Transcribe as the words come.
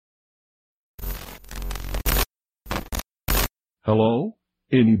Hello?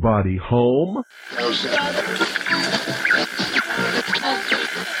 Anybody home?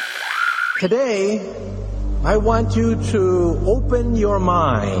 Today, I want you to open your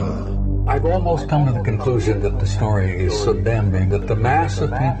mind. I've almost come to the conclusion that the story is so damning that the mass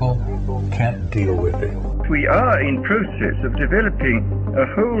of people can't deal with it. We are in process of developing a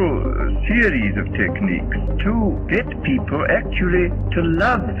whole series of techniques to get people actually to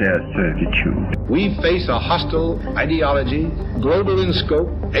love their servitude. We face a hostile ideology, global in scope,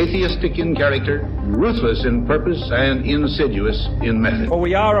 atheistic in character, ruthless in purpose, and insidious in method. For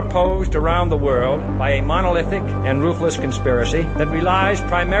we are opposed around the world by a monolithic and ruthless conspiracy that relies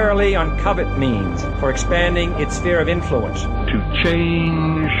primarily on covert means for expanding its sphere of influence. To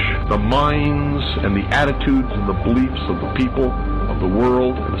change the minds and the attitudes and the beliefs of the people of the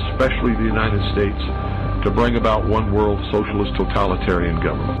world, and especially the United States, to bring about one world socialist totalitarian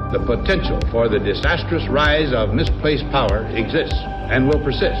government. The potential for the disastrous rise of misplaced power exists and will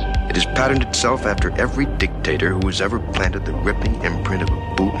persist. It has patterned itself after every dictator who has ever planted the ripping imprint of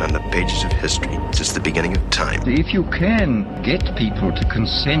a boot on the pages of history since the beginning of time. If you can get people to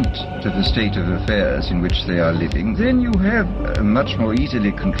consent to the state of affairs in which they are living, then you have a much more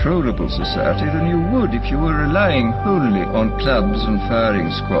easily controllable society than you would if you were relying wholly on clubs and firing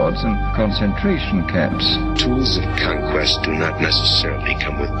squads and concentration camps. Tools of conquest do not necessarily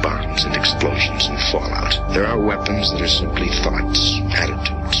come with bombs and explosions and fallout. There are weapons that are simply thoughts,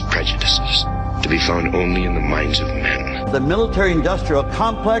 attitudes, prejudices, to be found only in the minds of men. The military-industrial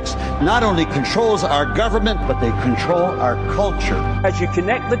complex not only controls our government, but they control our culture. As you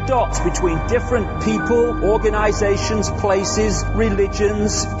connect the dots between different people, organizations, places,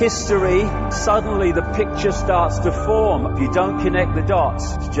 religions, history, suddenly the picture starts to form. If you don't connect the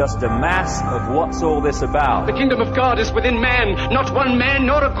dots, it's just a mass of what's all this about. The kingdom of God is within man, not one man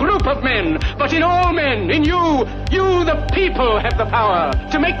nor a group of men, but in all men, in you. You, the people, have the power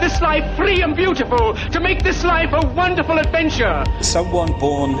to make this life free and beautiful, to make this life a wonderful adventure. Someone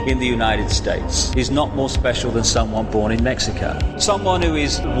born in the United States is not more special than someone born in Mexico. Someone who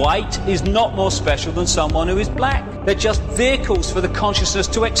is white is not more special than someone who is black. They're just vehicles for the consciousness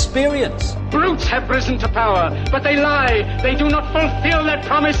to experience. Brutes have risen to power, but they lie. They do not fulfill that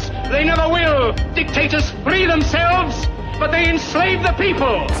promise. They never will. Dictators free themselves, but they enslave the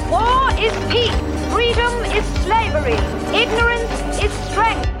people. War is peace. Freedom is slavery. Ignorance is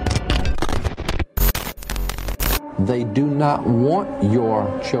strength. They do not want your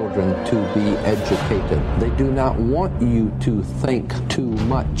children to be educated. They do not want you to think too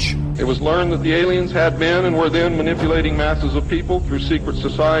much. It was learned that the aliens had been and were then manipulating masses of people through secret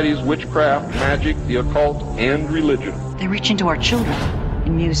societies, witchcraft, magic, the occult, and religion. They reach into our children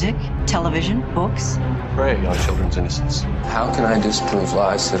in music, television, books. Prey on children's innocence. How can I disprove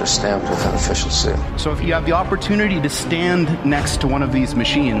lies that are stamped with an official seal? So if you have the opportunity to stand next to one of these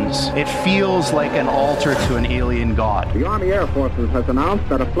machines, it feels like an altar to an alien god. The Army Air Forces has announced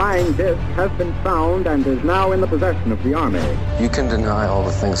that a flying disc has been found and is now in the possession of the Army. You can deny all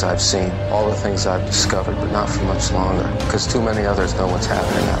the things I've seen, all the things I've discovered, but not for much longer, because too many others know what's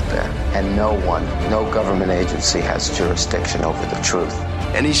happening out there. And no one, no government agency has jurisdiction over the truth.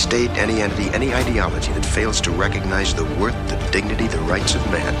 Any state, any entity, any ideology that fails to recognize the worth, the dignity, the rights of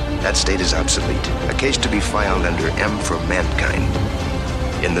man, that state is obsolete. A case to be filed under M for Mankind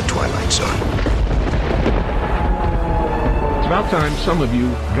in the Twilight Zone. It's about time some of you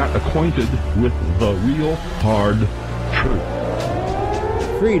got acquainted with the real hard truth.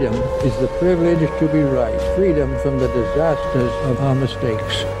 Freedom is the privilege to be right. Freedom from the disasters of our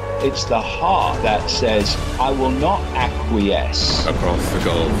mistakes. It's the heart that says, I will not acquiesce. Across the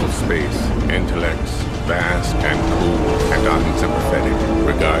gulf of space, intellects, vast and cool and unsympathetic,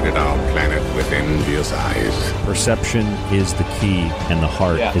 regarded our planet with envious eyes. Perception is the key, and the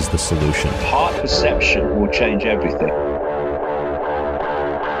heart is the solution. Heart perception will change everything.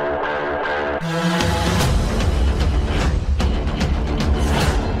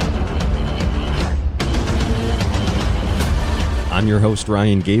 I'm your host,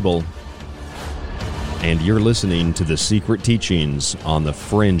 Ryan Gable, and you're listening to The Secret Teachings on The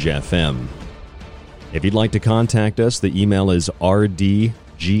Fringe FM. If you'd like to contact us, the email is rdgable,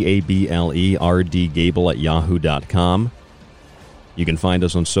 rdgable@yahoo.com. You can find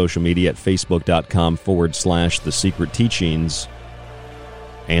us on social media at facebook.com/The Secret Teachings,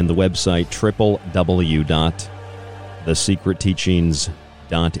 and the website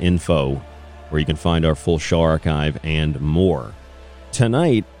www.thesecretteachings.info, where you can find our full show archive and more.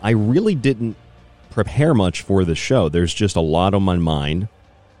 Tonight, I really didn't prepare much for the show. There's just a lot on my mind.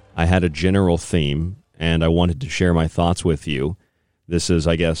 I had a general theme, and I wanted to share my thoughts with you. This is,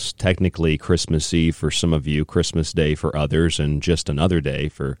 I guess, technically Christmas Eve for some of you, Christmas Day for others, and just another day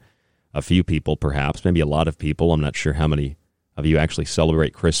for a few people, perhaps, maybe a lot of people. I'm not sure how many of you actually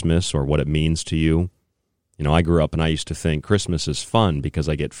celebrate Christmas or what it means to you. You know, I grew up and I used to think Christmas is fun because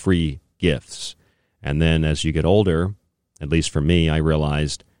I get free gifts. And then as you get older, at least for me, I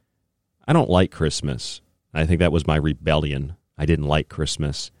realized I don't like Christmas. I think that was my rebellion. I didn't like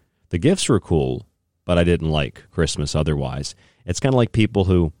Christmas. The gifts were cool, but I didn't like Christmas otherwise. It's kind of like people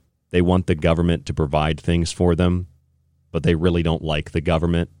who, they want the government to provide things for them, but they really don't like the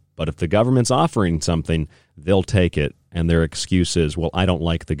government. But if the government's offering something, they'll take it. And their excuse is, well, I don't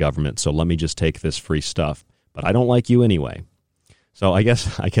like the government, so let me just take this free stuff. But I don't like you anyway. So I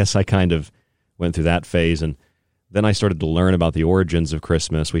guess I kind of went through that phase. And then I started to learn about the origins of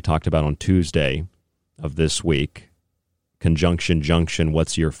Christmas. We talked about on Tuesday of this week. Conjunction Junction,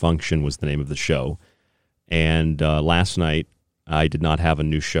 What's Your Function was the name of the show. And last night, I did not have a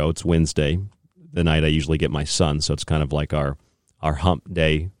new show. It's Wednesday, the night I usually get my son, so it's kind of like our hump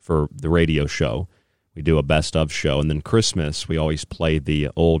day for the radio show. We do a best of show. And then Christmas, we always play the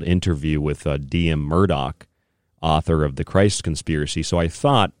old interview with D.M. Murdoch, author of The Christ Conspiracy. So I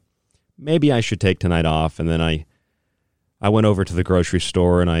thought maybe I should take tonight off. And then I went over to the grocery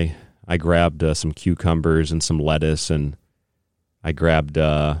store and I grabbed some cucumbers and some lettuce, and I grabbed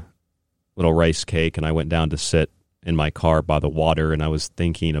a little rice cake, and I went down to sit in my car by the water, and I was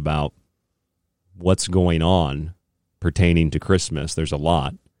thinking about what's going on pertaining to Christmas. There's a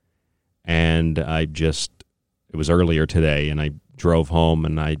lot. And it was earlier today, and I drove home,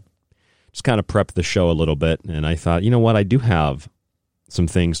 and I just kind of prepped the show a little bit, and I thought, you know what, I do have some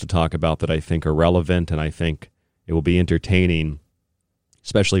things to talk about that I think are relevant, and I think it will be entertaining,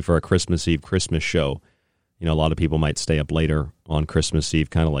 especially for a Christmas Eve Christmas show. You know, a lot of people might stay up later on Christmas Eve,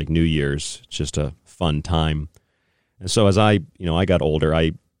 kind of like New Year's. It's just a fun time. And so as I got older,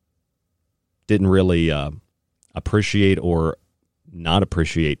 I didn't really appreciate or not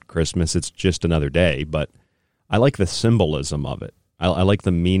appreciate Christmas. It's just another day, but I like the symbolism of it. I like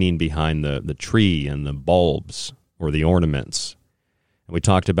the meaning behind the tree and the bulbs or the ornaments. And we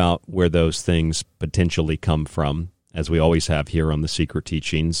talked about where those things potentially come from, as we always have here on The Secret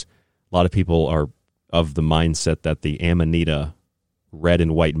Teachings. A lot of people are of the mindset that the Amanita red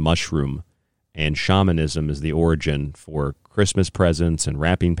and white mushroom and shamanism is the origin for Christmas presents and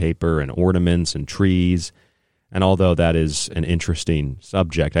wrapping paper and ornaments and trees. And although that is an interesting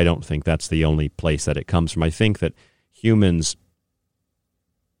subject, I don't think that's the only place that it comes from. I think that humans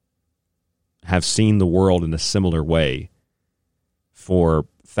have seen the world in a similar way for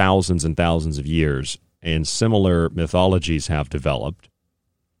thousands and thousands of years, and similar mythologies have developed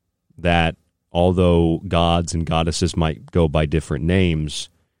that although gods and goddesses might go by different names,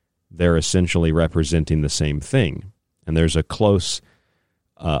 they're essentially representing the same thing. And there's a close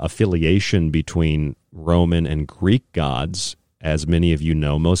affiliation between Roman and Greek gods, as many of you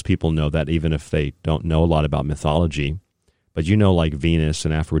know. Most people know that, even if they don't know a lot about mythology. But you know, like Venus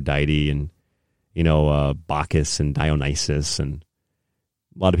and Aphrodite and, Bacchus and Dionysus. And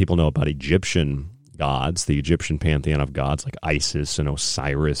a lot of people know about Egyptian gods, the Egyptian pantheon of gods, like Isis and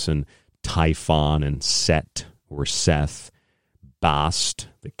Osiris and Typhon and Set or Seth, Bast,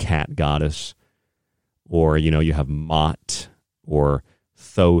 the cat goddess, or, you have Mot or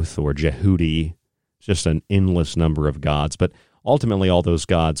Thoth or Jehudi, just an endless number of gods. But ultimately, all those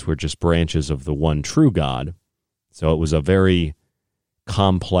gods were just branches of the one true God. So it was a very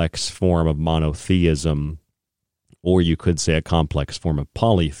complex form of monotheism, or you could say a complex form of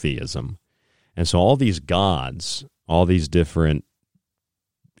polytheism. And so all these gods, all these different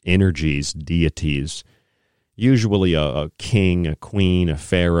energies, deities, usually a king, a queen, a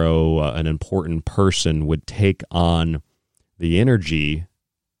pharaoh, an important person would take on the energy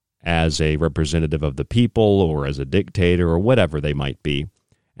as a representative of the people or as a dictator or whatever they might be.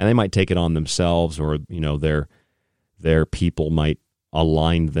 And they might take it on themselves, or, their people might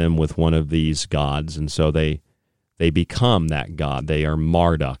align them with one of these gods. And so they become that god. They are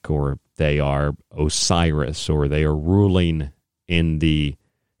Marduk, or they are Osiris, or they are ruling in the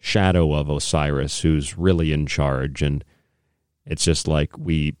shadow of Osiris, who's really in charge. And it's just like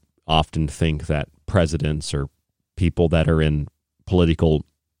we often think that presidents or people that are in political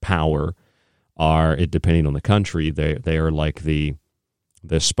power are, depending on the country, they are like the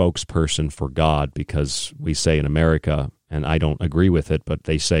spokesperson for God, because we say in America, and I don't agree with it, but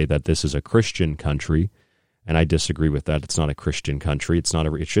they say that this is a Christian country, and I disagree with that. It's not a Christian country.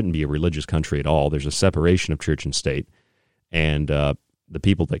 It shouldn't be a religious country at all. There's a separation of church and state, and the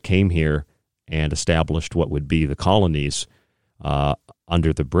people that came here and established what would be the colonies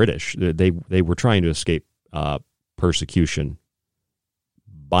under the British, they were trying to escape persecution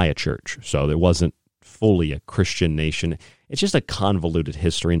by a church. So it wasn't fully a Christian nation. It's just a convoluted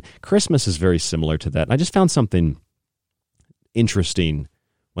history. And Christmas is very similar to that. And I just found something interesting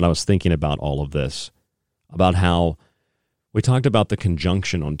when I was thinking about all of this, about how we talked about the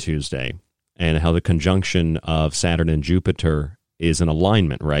conjunction on Tuesday and how the conjunction of Saturn and Jupiter is an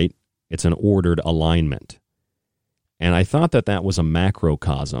alignment, right? It's an ordered alignment. And I thought that that was a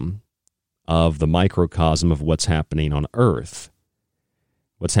macrocosm of the microcosm of what's happening on Earth.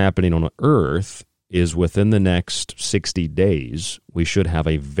 What's happening on Earth is within the next 60 days, we should have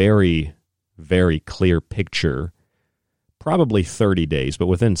a very, very clear picture, probably 30 days, but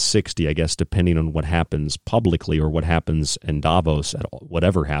within 60, I guess, depending on what happens publicly or what happens in Davos,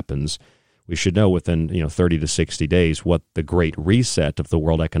 whatever happens, we should know within 30 to 60 days what the Great Reset of the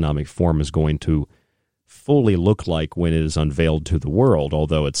World Economic Forum is going to fully look like when it is unveiled to the world,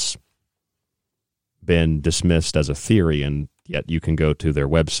 although it's been dismissed as a theory, and yet you can go to their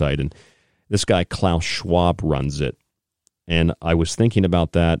website, and this guy Klaus Schwab runs it. And I was thinking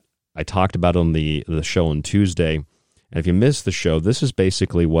about that. I talked about it on the show on Tuesday. And if you missed the show, this is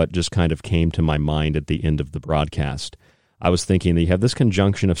basically what just kind of came to my mind at the end of the broadcast. I was thinking that you have this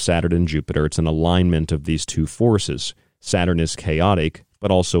conjunction of Saturn and Jupiter. It's an alignment of these two forces. Saturn is chaotic,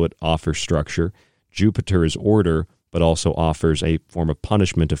 but also it offers structure. Jupiter is order, but also offers a form of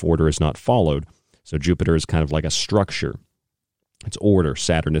punishment if order is not followed. So Jupiter is kind of like a structure. It's order.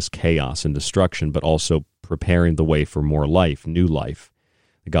 Saturn is chaos and destruction, but also preparing the way for more life, new life.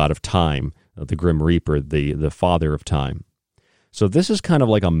 The god of time, the Grim Reaper, the father of time. So this is kind of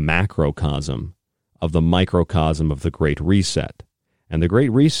like a macrocosm of the microcosm of the Great Reset. And the Great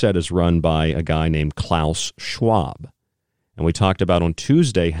Reset is run by a guy named Klaus Schwab. And we talked about on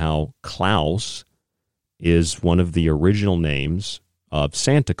Tuesday how Klaus is one of the original names of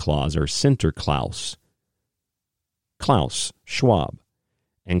Santa Claus, or Sinterklaas. Klaus Schwab.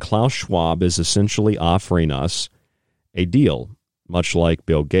 And Klaus Schwab is essentially offering us a deal, much like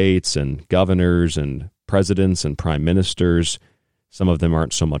Bill Gates and governors and presidents and prime ministers. Some of them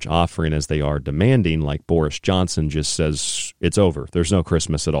aren't so much offering as they are demanding, like Boris Johnson just says, it's over. There's no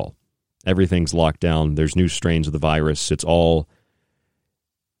Christmas at all. Everything's locked down. There's new strains of the virus. It's all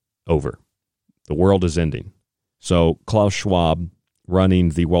over. The world is ending. So Klaus Schwab, running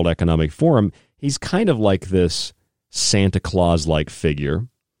the World Economic Forum, he's kind of like this Santa Claus-like figure,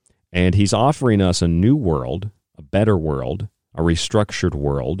 and he's offering us a new world, a better world, a restructured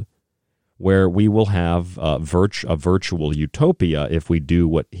world, where we will have a virtual utopia if we do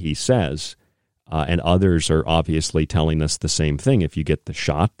what he says. And others are obviously telling us the same thing. If you get the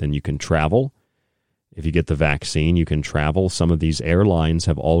shot, then you can travel. If you get the vaccine, you can travel. Some of these airlines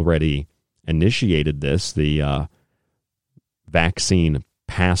have already initiated this. The vaccine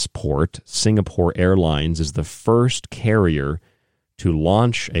passport. Singapore Airlines is the first carrier to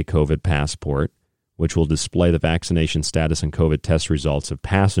launch a COVID passport, which will display the vaccination status and COVID test results of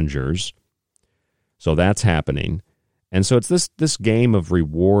passengers. So that's happening. And so it's this game of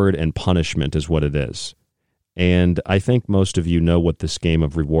reward and punishment is what it is. And I think most of you know what this game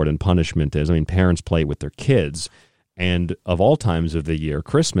of reward and punishment is. I mean, parents play it with their kids. And of all times of the year,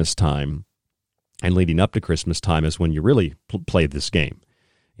 Christmas time and leading up to Christmas time is when you really play this game.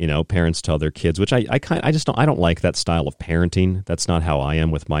 You know, parents tell their kids, which I don't like that style of parenting. That's not how I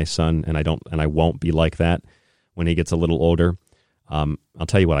am with my son, and I won't be like that when he gets a little older. I'll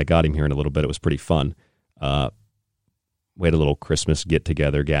tell you what, I got him here in a little bit. It was pretty fun. We had a little Christmas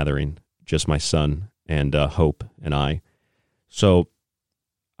get-together gathering, just my son and Hope and I. So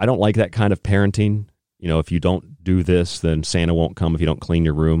I don't like that kind of parenting. You know, if you don't do this, then Santa won't come if you don't clean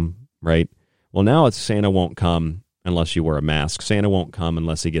your room, right? Well, now it's Santa won't come unless you wear a mask. Santa won't come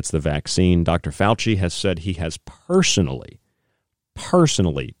unless he gets the vaccine. Dr. Fauci has said he has personally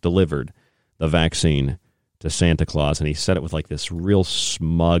delivered the vaccine to Santa Claus, and he said it with like this real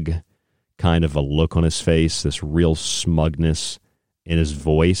smug kind of a look on his face, this real smugness in his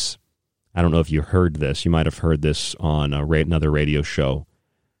voice. I don't know if you heard this. You might have heard this on another radio show.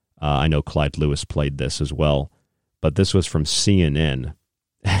 I know Clyde Lewis played this as well, but this was from CNN,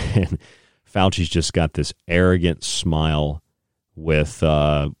 and Fauci's just got this arrogant smile with,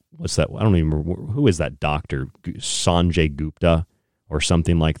 what's that? I don't even remember. Who is that doctor? Sanjay Gupta or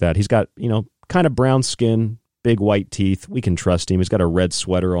something like that. He's got, kind of brown skin, big white teeth. We can trust him. He's got a red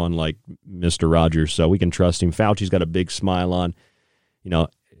sweater on like Mr. Rogers, so we can trust him. Fauci's got a big smile on.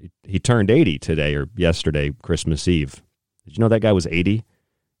 He turned 80 today or yesterday, Christmas Eve. Did you know that guy was 80?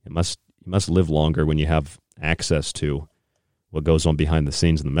 You must live longer when you have access to what goes on behind the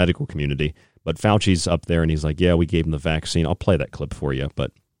scenes in the medical community. But Fauci's up there and he's like, yeah, we gave him the vaccine. I'll play that clip for you,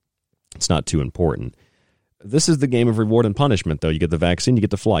 but it's not too important. this is the game of reward and punishment, though. You get the vaccine, you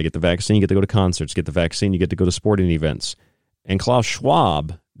get to fly. You get the vaccine, you get to go to concerts. You get the vaccine, you get to go to sporting events. And Klaus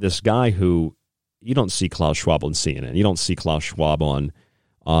Schwab, this guy who, you don't see Klaus Schwab on CNN. You don't see Klaus Schwab on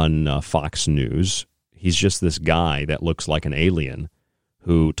Fox News. He's just this guy that looks like an alien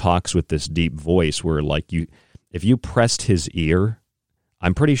who talks with this deep voice where, like, if you pressed his ear,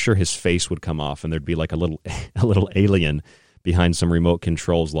 I'm pretty sure his face would come off and there'd be like a little alien behind some remote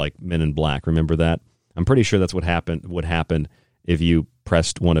controls like Men in Black. Remember that? I'm pretty sure that's what would happen if you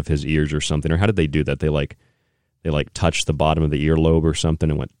pressed one of his ears or something. Or how did they do that? They touched the bottom of the earlobe or something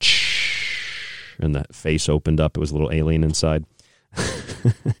and went and the face opened up. It was a little alien inside.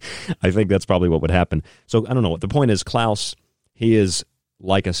 I think that's probably what would happen. So I don't know. What the point is, Klaus, he is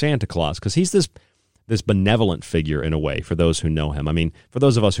like a Santa Claus because he's this benevolent figure in a way for those who know him. I mean, for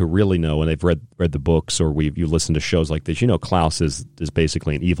those of us who really know and they've read the books or you listen to shows like this, you know Klaus is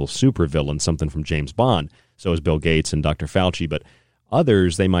basically an evil supervillain, something from James Bond. So is Bill Gates and Dr. Fauci. But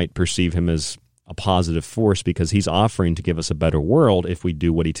others, they might perceive him as a positive force because he's offering to give us a better world if we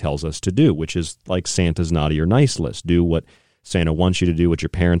do what he tells us to do, which is like Santa's naughty or nice list. Do what Santa wants you to do, what your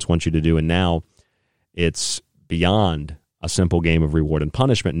parents want you to do. And now it's beyond a simple game of reward and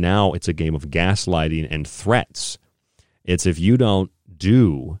punishment. Now it's a game of gaslighting and threats. It's if you don't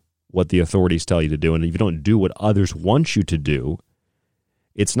do what the authorities tell you to do, and if you don't do what others want you to do,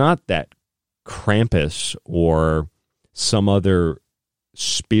 it's not that Krampus or some other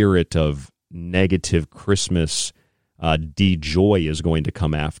spirit of negative Christmas de-joy is going to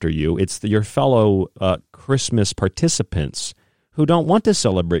come after you. It's your fellow Christmas participants who don't want to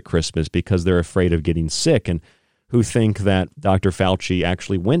celebrate Christmas because they're afraid of getting sick and who think that Dr. Fauci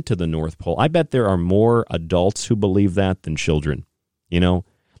actually went to the North Pole. I bet there are more adults who believe that than children. You know,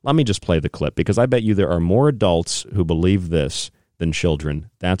 let me just play the clip because I bet you there are more adults who believe this than children.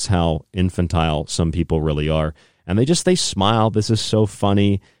 That's how infantile some people really are. And they smile. This is so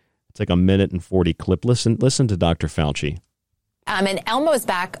funny. It's like a 1:40 clip. Listen to Dr. Fauci. And Elmo's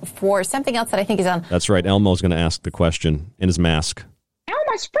back for something else that I think is on. That's right. Elmo's going to ask the question in his mask.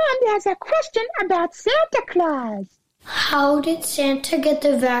 Elmo's friend has a question about Santa Claus. How did Santa get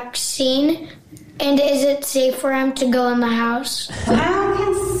the vaccine? And is it safe for him to go in the house? How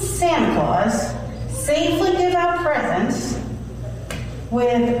can Santa Claus safely give out presents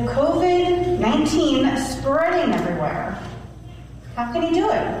with COVID-19 spreading everywhere? How can he do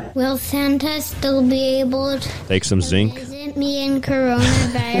it? Will Santa still be able to take some zinc? Visit me in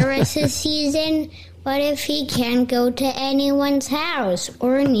coronavirus season? What if he can't go to anyone's house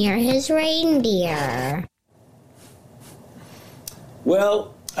or near his reindeer?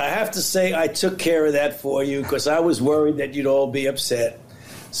 Well, I have to say I took care of that for you because I was worried that you'd all be upset.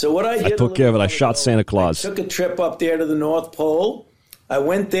 So what I did... I took care of it. I shot Santa Claus. I took a trip up there to the North Pole. I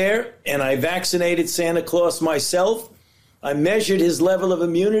went there and I vaccinated Santa Claus myself. I measured his level of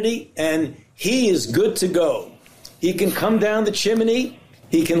immunity and he is good to go. He can come down the chimney.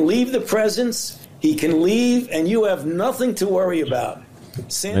 He can leave the presents. He can leave, and you have nothing to worry about.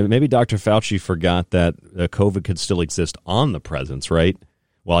 Maybe Dr. Fauci forgot that COVID could still exist on the presents, right?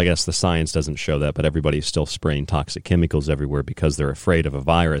 Well, I guess the science doesn't show that, but everybody's still spraying toxic chemicals everywhere because they're afraid of a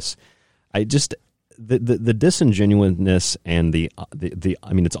virus. The disingenuousness and the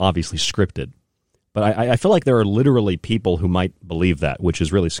I mean, it's obviously scripted, but I feel like there are literally people who might believe that, which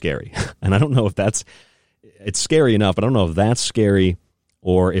is really scary. And I don't know if it's scary enough, but I don't know if that's scary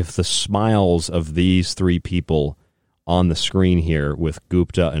or if the smiles of these three people on the screen here with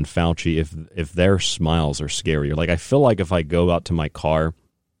Gupta and Fauci, if their smiles are scarier. Like, I feel like if I go out to my car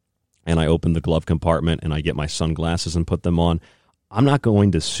and I open the glove compartment and I get my sunglasses and put them on, I'm not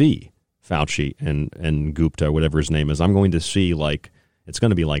going to see Fauci and Gupta, or whatever his name is. I'm going to see, like, it's going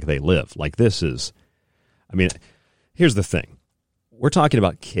to be like they live. Like, this is, I mean, here's the thing. We're talking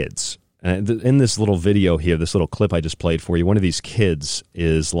about kids. In this little video here, this little clip I just played for you, one of these kids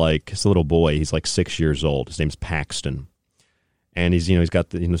is like, it's a little boy. He's like 6 years old. His name's Paxton. And he's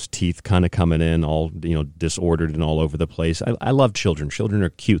got his teeth kind of coming in all, disordered and all over the place. I love children. Children are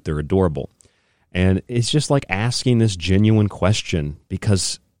cute. They're adorable. And it's just like asking this genuine question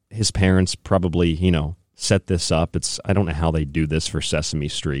because his parents probably, set this up. I don't know how they do this for Sesame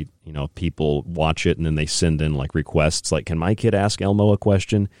Street. People watch it and then they send in like requests like, can my kid ask Elmo a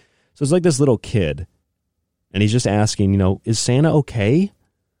question? So it's like this little kid, and he's just asking, is Santa okay?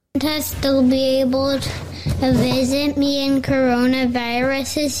 Santa still be able to visit me in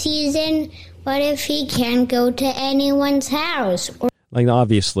coronavirus season? What if he can't go to anyone's house? Like,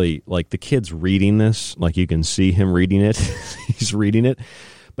 obviously, like, the kid's reading this. Like, you can see him reading it. He's reading it.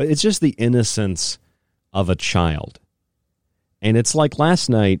 But it's just the innocence of a child. And it's like last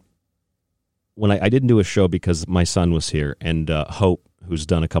night, when I didn't do a show because my son was here, and Hope, who's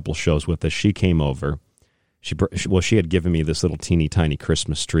done a couple shows with us, she came over. She had given me this little teeny tiny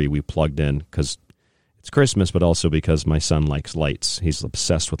Christmas tree we plugged in because it's Christmas, but also because my son likes lights. He's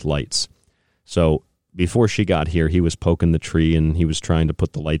obsessed with lights. So before she got here, he was poking the tree and he was trying to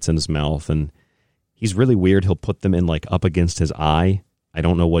put the lights in his mouth, and he's really weird. He'll put them in like up against his eye. I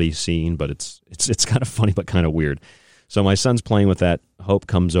don't know what he's seeing, but it's kind of funny but kind of weird. So my son's playing with that. Hope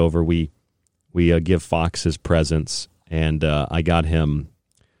comes over. We give Fox his presents, and I got him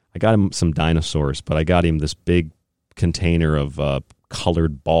some dinosaurs, but I got him this big container of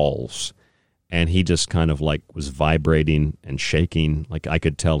colored balls, and he just kind of like was vibrating and shaking. Like I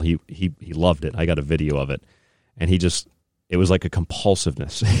could tell he loved it. I got a video of it, and it was like a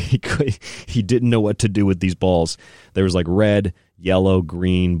compulsiveness. He didn't know what to do with these balls. There was like red, yellow,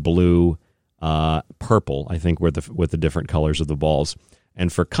 green, blue, purple, I think were with the different colors of the balls.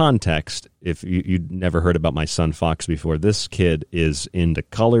 And for context, if you'd never heard about my son Fox before, this kid is into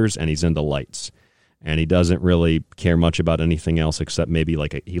colors and he's into lights. And he doesn't really care much about anything else except maybe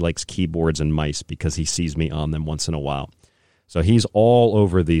he likes keyboards and mice because he sees me on them once in a while. So he's all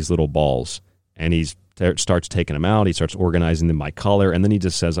over these little balls, and he starts taking them out. He starts organizing them by color, and then he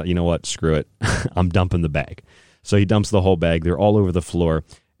just says, you know what, screw it. I'm dumping the bag. So he dumps the whole bag. They're all over the floor,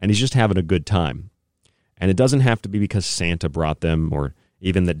 and he's just having a good time. And it doesn't have to be because Santa brought them or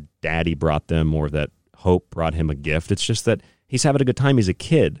even that Daddy brought them or that Hope brought him a gift. It's just that he's having a good time. He's a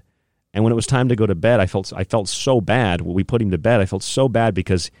kid. And when it was time to go to bed, I felt so bad. When we put him to bed, I felt so bad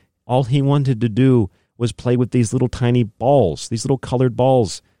because all he wanted to do was play with these little tiny balls, these little colored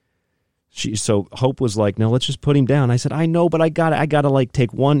balls. So Hope was like, no, let's just put him down. I said, I know, but I gotta like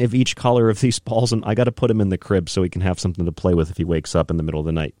take one of each color of these balls, and I got to put him in the crib so he can have something to play with if he wakes up in the middle of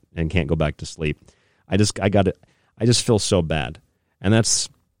the night and can't go back to sleep. I just feel so bad. And that's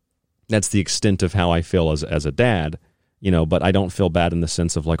the extent of how I feel as a dad, but I don't feel bad in the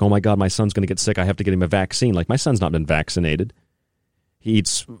sense of like, oh my God, my son's going to get sick. I have to get him a vaccine. Like, my son's not been vaccinated. He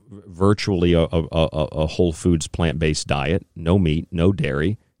eats virtually a whole foods plant-based diet, no meat, no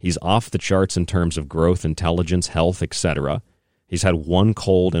dairy. He's off the charts in terms of growth, intelligence, health, etc. He's had one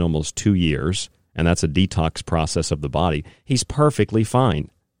cold in almost 2 years, and that's a detox process of the body. He's perfectly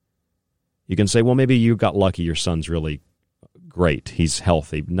fine. You can say, well, maybe you got lucky. Your son's really great. He's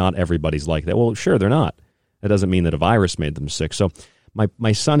healthy. Not everybody's like that. Well, sure, they're not. That doesn't mean that a virus made them sick. So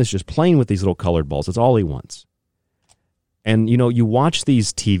my son is just playing with these little colored balls. That's all he wants. And, you watch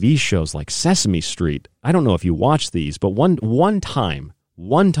these TV shows like Sesame Street. I don't know if you watch these, but one time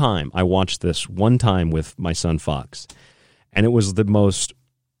I watched this one time with my son Fox, and it was the most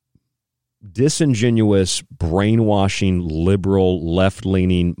disingenuous, brainwashing, liberal,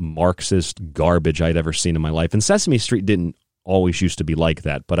 left-leaning, Marxist garbage I'd ever seen in my life. And Sesame Street didn't always used to be like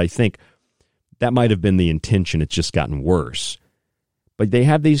that, but I think that might have been the intention. It's just gotten worse. But they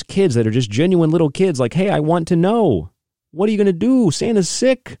have these kids that are just genuine little kids like, hey, I want to know. What are you going to do? Santa's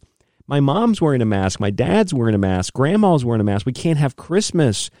sick. My mom's wearing a mask. My dad's wearing a mask. Grandma's wearing a mask. We can't have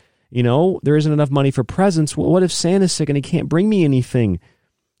Christmas. There isn't enough money for presents. What if Santa's sick and he can't bring me anything?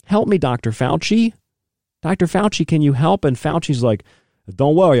 Help me, Dr. Fauci. Dr. Fauci, can you help? And Fauci's like,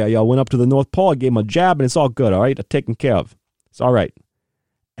 don't worry. I went up to the North Pole. I gave him a jab, and it's all good, all right? I'm taken care of. It's all right.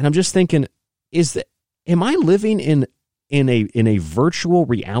 And I'm just thinking, am I living in a virtual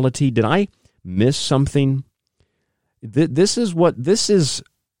reality? Did I miss something? This is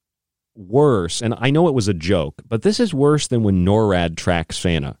worse, and I know it was a joke, but this is worse than when NORAD tracks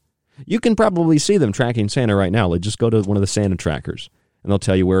Santa. You can probably see them tracking Santa right now. Just go to one of the Santa trackers, and they'll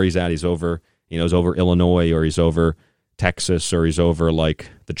tell you where he's at. He's over, he's over Illinois, or he's over Texas, or he's over like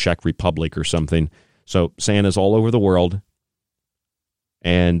the Czech Republic or something. So Santa's all over the world,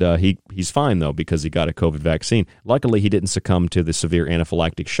 and he's fine though because he got a COVID vaccine. Luckily, he didn't succumb to the severe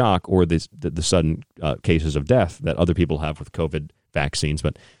anaphylactic shock or the sudden cases of death that other people have with COVID vaccines.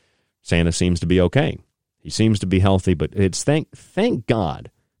 But Santa seems to be okay. He seems to be healthy. But it's thank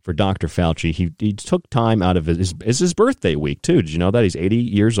God for Dr. Fauci. He took time out of his birthday week too. Did you know that he's 80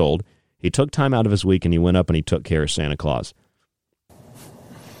 years old? He took time out of his week and he went up and he took care of Santa Claus.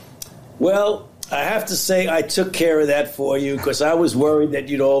 Well, I have to say I took care of that for you because I was worried that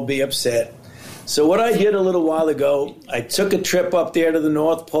you'd all be upset. So what I did a little while ago, I took a trip up there to the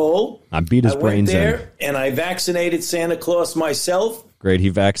North Pole. I beat his brains in. I went there and I vaccinated Santa Claus myself. Great. He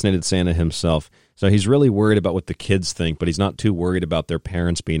vaccinated Santa himself. So he's really worried about what the kids think, but he's not too worried about their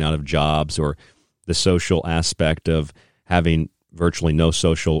parents being out of jobs or the social aspect of having virtually no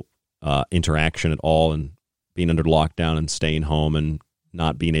social interaction at all and being under lockdown and staying home and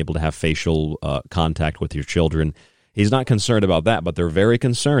not being able to have facial contact with your children. he's not concerned about that, but they're very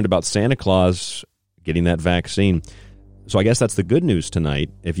concerned about Santa Claus getting that vaccine. So I guess that's the good news tonight.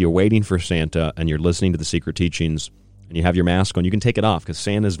 If you're waiting for Santa and you're listening to the Secret Teachings and you have your mask on, you can take it off because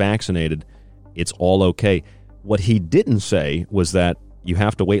Santa's vaccinated. It's all okay. What he didn't say was that you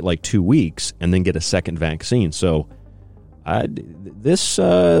have to wait like 2 weeks and then get a second vaccine. So this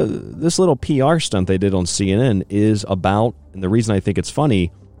little PR stunt they did on CNN is about, and the reason I think it's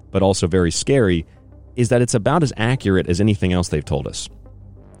funny but also very scary, is that it's about as accurate as anything else they've told us.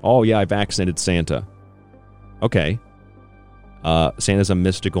 Oh yeah, I vaccinated Santa. Okay. Santa's a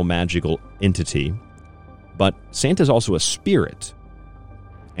mystical, magical entity, but Santa's also a spirit.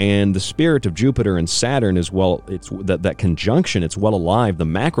 And the spirit of Jupiter and Saturn is, well, it's that conjunction, it's well alive, the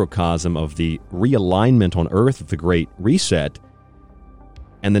macrocosm of the realignment on Earth of the Great Reset.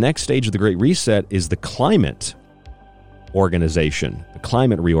 And the next stage of the Great Reset is the climate organization, the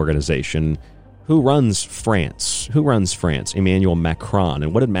climate reorganization. Who runs France? Emmanuel Macron.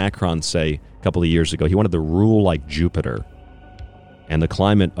 And what did Macron say a couple of years ago? He wanted to rule like Jupiter. And the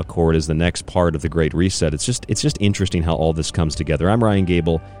Climate Accord is the next part of the Great Reset. It's just interesting how all this comes together. I'm Ryan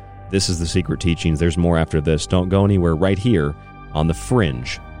Gable. This is The Secret Teachings. There's more after this. Don't go anywhere, right here on The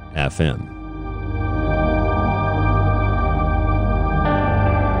Fringe FM.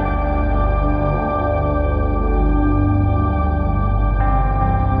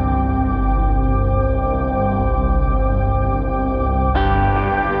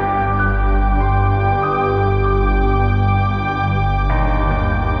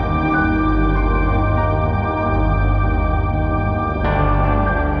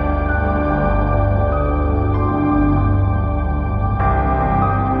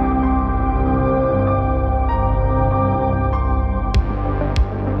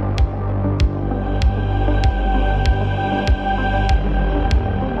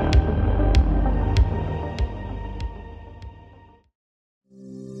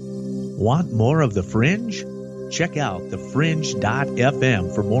 Want more of The Fringe? Check out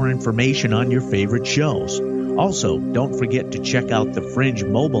thefringe.fm for more information on your favorite shows. Also, don't forget to check out the Fringe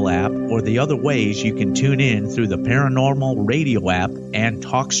mobile app or the other ways you can tune in through the Paranormal Radio app and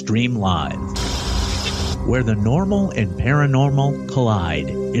TalkStream Live. Where the normal and paranormal collide,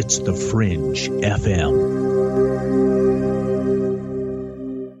 it's The Fringe FM.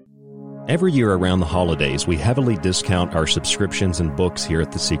 Every year around the holidays, we heavily discount our subscriptions and books here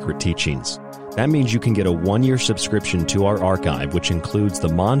at The Secret Teachings. That means you can get a 1-year subscription to our archive, which includes the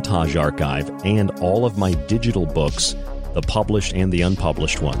Montage Archive and all of my digital books, the published and the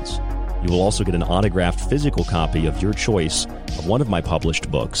unpublished ones. You will also get an autographed physical copy of your choice of one of my published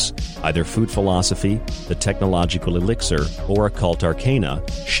books, either Food Philosophy, The Technological Elixir, or Occult Arcana,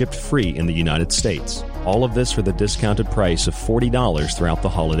 shipped free in the United States. All of this for the discounted price of $40 throughout the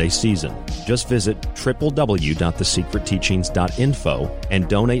holiday season. Just visit www.thesecretteachings.info and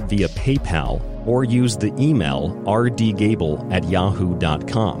donate via PayPal or use the email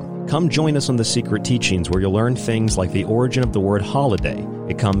rdgable@yahoo.com. Come join us on The Secret Teachings, where you'll learn things like the origin of the word holiday.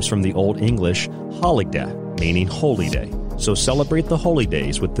 It comes from the Old English Haligdag, meaning holy day. So celebrate the holy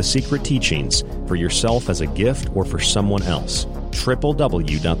days with The Secret Teachings for yourself as a gift or for someone else.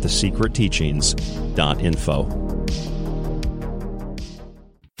 www.thesecretteachings.info.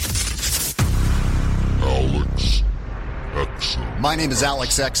 Alex Exum. My name is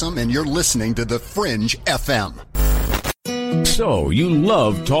Alex Exum, and you're listening to The Fringe FM. So, you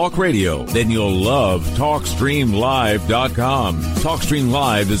love talk radio? Then you'll love TalkStreamLive.com. TalkStream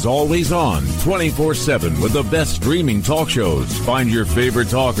Live is always on, 24/7, with the best streaming talk shows. Find your favorite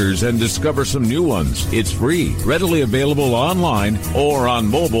talkers and discover some new ones. It's free, readily available online or on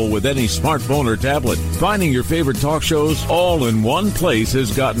mobile with any smartphone or tablet. Finding your favorite talk shows all in one place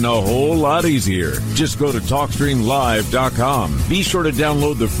has gotten a whole lot easier. Just go to TalkStreamLive.com. Be sure to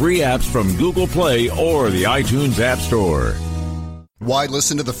download the free apps from Google Play or the iTunes App Store. Why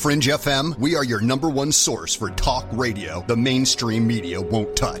listen to The Fringe FM? We are your number one source for talk radio the mainstream media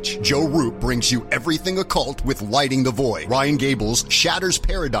won't touch. Joe Roop brings you everything occult with Lighting the Void. Ryan Gables shatters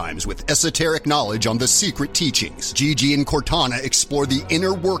paradigms with esoteric knowledge on The Secret Teachings. Gigi and Cortana explore the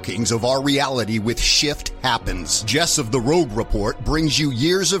inner workings of our reality with Shift Happens. Jess of the Rogue Report brings you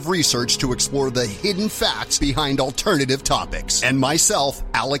years of research to explore the hidden facts behind alternative topics. And myself,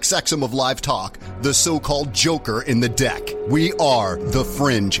 Alex Exum of Live Talk, the so-called Joker in the deck. We are The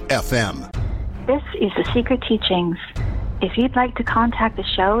Fringe FM. This is The Secret Teachings. If you'd like to contact the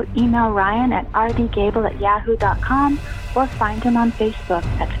show, email Ryan at rdgable@yahoo.com or find him on Facebook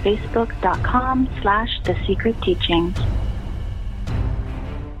at facebook.com/The Secret Teachings.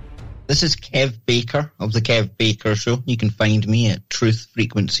 This is Kev Baker of The Kev Baker Show. You can find me at Truth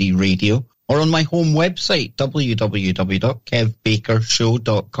Frequency Radio or on my home website,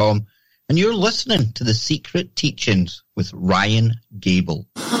 www.kevbakershow.com. And you're listening to The Secret Teachings with Ryan Gable.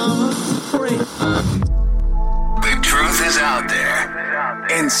 The truth is out there,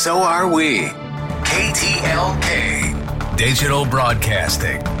 and so are we. KTLK, Digital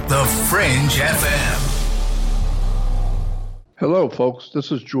Broadcasting, The Fringe FM. Hello, folks.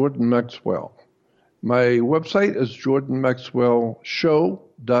 This is Jordan Maxwell. My website is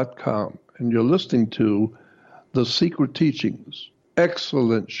jordanmaxwellshow.com, and you're listening to The Secret Teachings.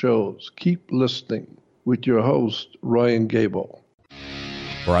 Excellent shows. Keep listening with your host, Ryan Gable.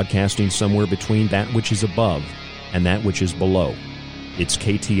 Broadcasting somewhere between that which is above and that which is below. It's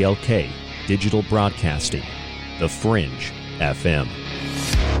KTLK, Digital Broadcasting, The Fringe FM.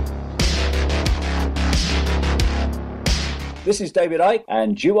 This is David Icke,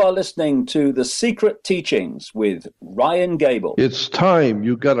 and you are listening to The Secret Teachings with Ryan Gable. It's time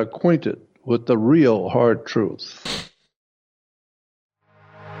you got acquainted with the real hard truth.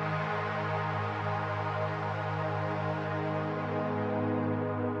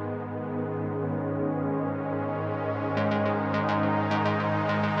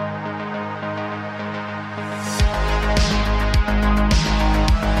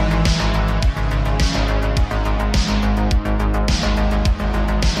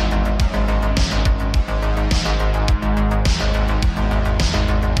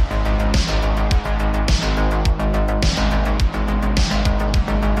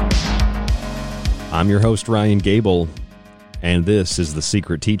 I'm your host, Ryan Gable, and this is The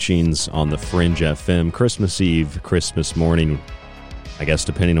Secret Teachings on the Fringe FM. Christmas Eve, Christmas morning, I guess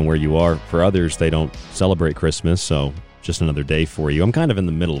depending on where you are. For others, they don't celebrate Christmas, so just another day for you. I'm kind of in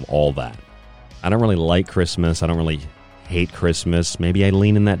the middle of all that. I don't really like Christmas. I don't really hate Christmas. Maybe I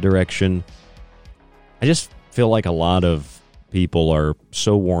lean in that direction. I just feel like a lot of people are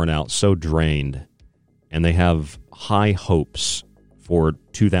so worn out, so drained, and they have high hopes for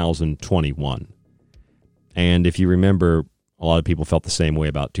 2021. And if you remember, a lot of people felt the same way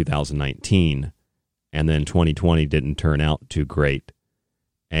about 2019, and then 2020 didn't turn out too great.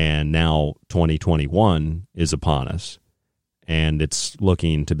 And now 2021 is upon us, and it's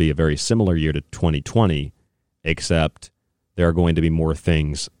looking to be a very similar year to 2020, except there are going to be more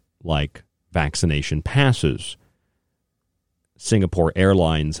things like vaccination passes. Singapore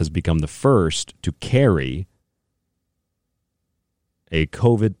Airlines has become the first to carry a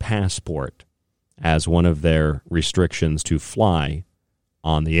COVID passport as one of their restrictions to fly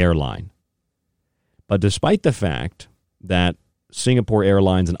on the airline. But despite the fact that Singapore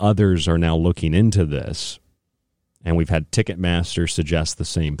Airlines and others are now looking into this, and we've had Ticketmaster suggest the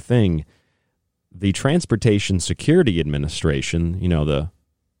same thing, the Transportation Security Administration, the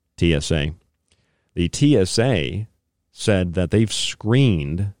TSA, the TSA said that they've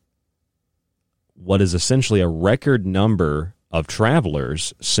screened what is essentially a record number of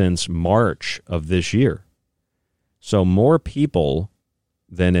travelers since March of this year. So more people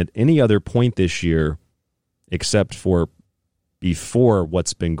than at any other point this year, except for before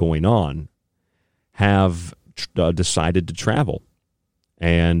what's been going on, have decided to travel.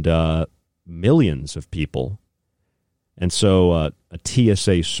 And millions of people. And so a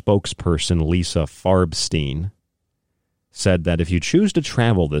TSA spokesperson, Lisa Farbstein, said that if you choose to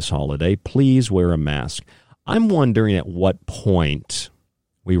travel this holiday, please wear a mask. I'm wondering at what point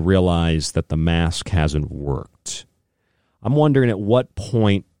we realize that the mask hasn't worked. I'm wondering at what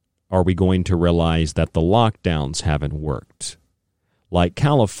point are we going to realize that the lockdowns haven't worked. Like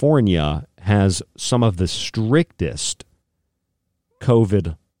California has some of the strictest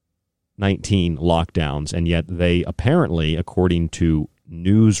COVID-19 lockdowns, and yet they apparently, according to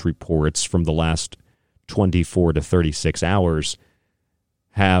news reports from the last 24 to 36 hours,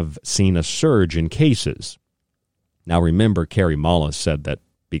 have seen a surge in cases. Now, remember, Carrie Mullis said that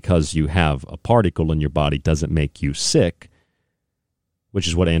because you have a particle in your body doesn't make you sick, which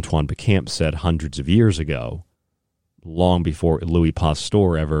is what Antoine Bécamp said hundreds of years ago, long before Louis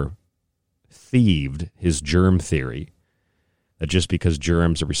Pasteur ever thieved his germ theory, that just because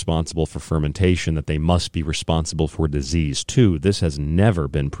germs are responsible for fermentation, that they must be responsible for disease too. This has never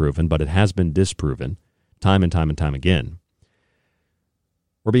been proven, but it has been disproven time and time and time again.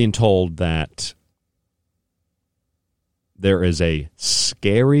 We're being told that there is a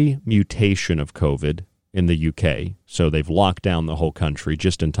scary mutation of COVID in the UK, so they've locked down the whole country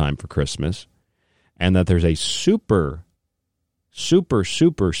just in time for Christmas, and that there's a super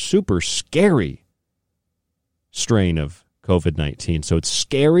scary strain of COVID-19. So it's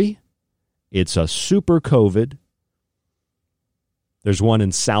scary. It's a super COVID. There's one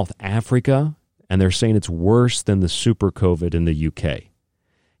in South Africa, and they're saying it's worse than the super COVID in the UK.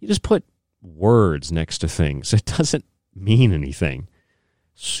 You just put words next to things. It doesn't mean anything.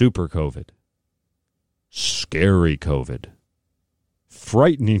 Super COVID. Scary COVID.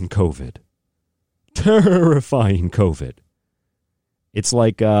 Frightening COVID. Terrifying COVID. It's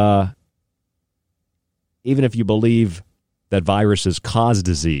like, even if you believe that viruses cause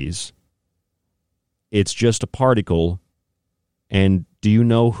disease, it's just a particle. And do you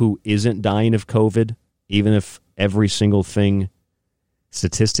know who isn't dying of COVID, even if every single thing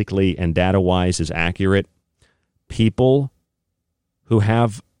statistically and data-wise is accurate? People who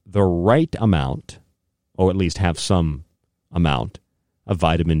have the right amount, or at least have some amount, of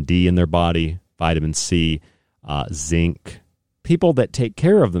vitamin D in their body, vitamin C, zinc, people that take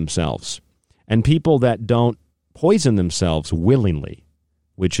care of themselves, and people that don't poison themselves willingly,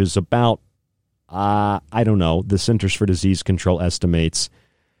 which is about, I don't know, the Centers for Disease Control estimates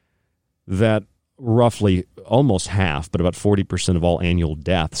that roughly almost half, but about 40% of all annual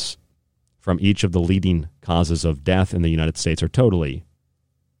deaths from each of the leading causes of death in the United States are totally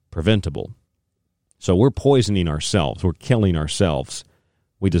preventable. So we're poisoning ourselves. We're killing ourselves.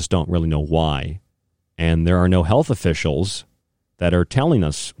 We just don't really know why. And there are no health officials that are telling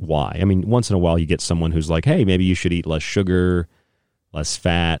us why. I mean, once in a while you get someone who's like, hey, maybe you should eat less sugar, less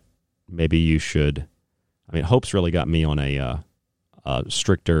fat. Maybe you should. I mean, Hope's really got me on a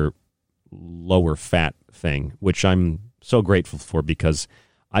stricter, lower fat thing, which I'm so grateful for because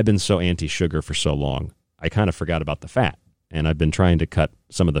I've been so anti-sugar for so long. I kind of forgot about the fat, and I've been trying to cut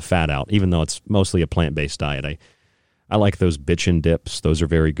some of the fat out, even though it's mostly a plant-based diet. I like those bitchin' dips. Those are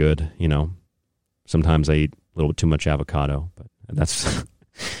very good, you know. Sometimes I eat a little bit too much avocado, but that's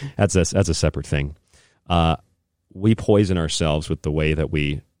a separate thing. We poison ourselves with the way that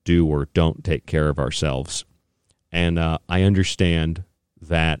we do or don't take care of ourselves. And I understand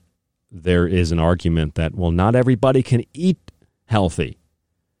that there is an argument that, well, not everybody can eat healthy.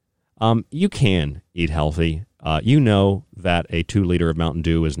 You can eat healthy. You know that a 2-liter of Mountain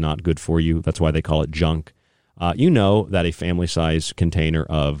Dew is not good for you. That's why they call it junk. You know that a family-size container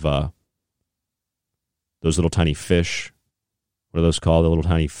of those little tiny fish, what are those called? The little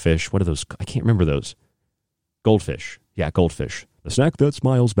tiny fish. What are those? I can't remember those. Goldfish. Yeah, goldfish. The snack that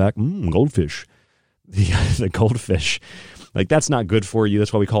smiles back. Goldfish. The goldfish. Like, that's not good for you.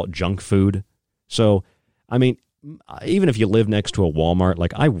 That's why we call it junk food. So, I mean, even if you live next to a Walmart,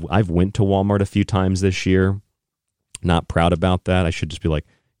 like I've went to Walmart a few times this year. Not proud about that. I should just be like,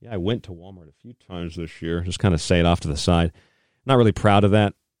 yeah, I went to Walmart a few times this year. Just kind of say it off to the side. Not really proud of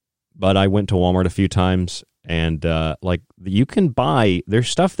that, but I went to Walmart a few times, and like, you can buy, there's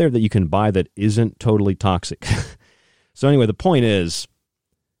stuff there that you can buy that isn't totally toxic. So anyway, the point is,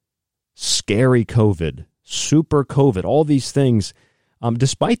 scary COVID, super COVID, all these things.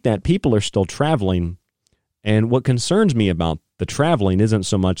 Despite that, people are still traveling. And what concerns me about the traveling isn't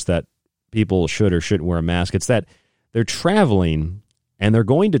so much that people should or shouldn't wear a mask. It's that they're traveling, and they're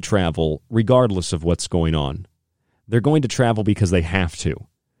going to travel regardless of what's going on. They're going to travel because they have to.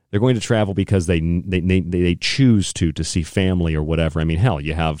 They're going to travel because they choose to see family or whatever. I mean, hell,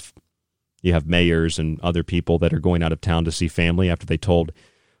 you have mayors and other people that are going out of town to see family after they told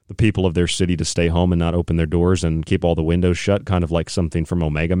the people of their city to stay home and not open their doors and keep all the windows shut, kind of like something from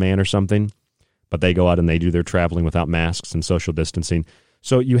Omega Man or something. But they go out and they do their traveling without masks and social distancing.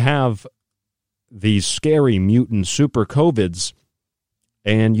 So you have these scary mutant super COVIDs,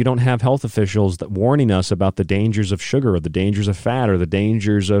 and you don't have health officials that warning us about the dangers of sugar or the dangers of fat or the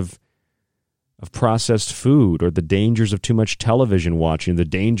dangers of processed food or the dangers of too much television watching, the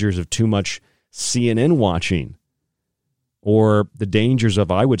dangers of too much CNN watching, or the dangers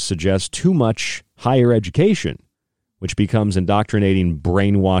of, I would suggest, too much higher education, which becomes indoctrinating,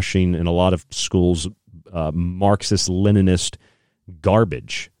 brainwashing in a lot of schools, Marxist-Leninist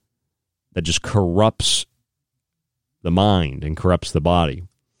garbage that just corrupts the mind and corrupts the body.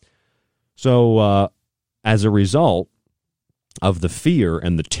 So as a result of the fear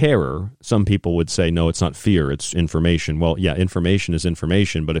and the terror, some people would say, no, it's not fear, it's information. Well, yeah, information is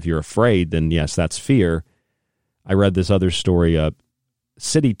information, but if you're afraid, then yes, that's fear. I read this other story, a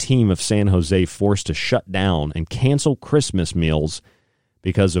city team of San Jose forced to shut down and cancel Christmas meals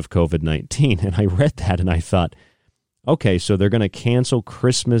because of COVID-19. And I read that and I thought, okay, so they're going to cancel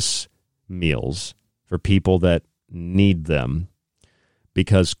Christmas meals for people that need them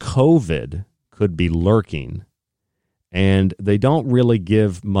because COVID could be lurking. And they don't really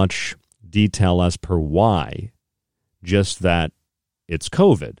give much detail as per why, just that it's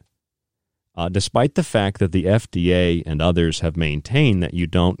COVID. Despite the fact that the FDA and others have maintained that you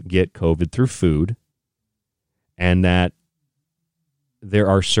don't get COVID through food and that there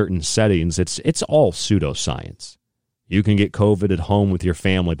are certain settings, it's all pseudoscience. You can get COVID at home with your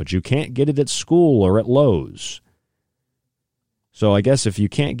family, but you can't get it at school or at Lowe's. So I guess if you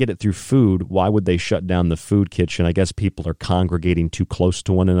can't get it through food, why would they shut down the food kitchen? I guess people are congregating too close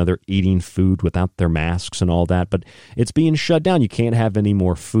to one another, eating food without their masks and all that. But it's being shut down. You can't have any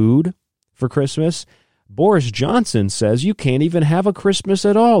more food for Christmas. Boris Johnson says you can't even have a Christmas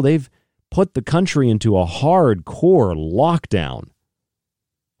at all. They've put the country into a hardcore lockdown.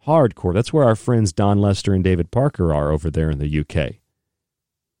 Hardcore. That's where our friends Don Lester and David Parker are over there in the UK.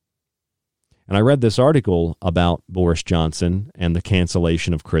 And I read this article about Boris Johnson and the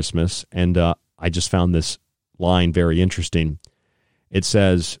cancellation of Christmas, and I just found this line very interesting. It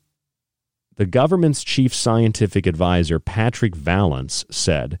says, the government's chief scientific advisor, Patrick Vallance,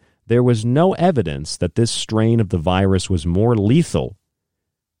 said there was no evidence that this strain of the virus was more lethal,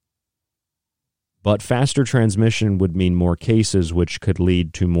 but faster transmission would mean more cases, which could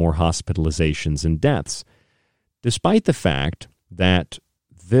lead to more hospitalizations and deaths. Despite the fact that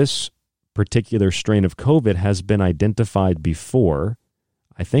this particular strain of COVID has been identified before.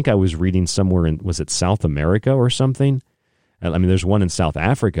 I think I was reading somewhere in, was it South America or something? I mean, there's one in South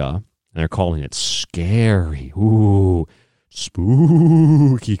Africa, and they're calling it scary. Ooh,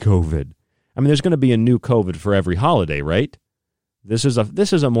 spooky COVID. I mean, there's going to be a new COVID for every holiday, right? This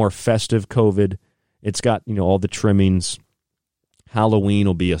is a more festive COVID. It's got, all the trimmings. Halloween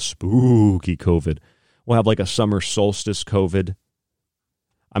will be a spooky COVID. We'll have like a summer solstice COVID.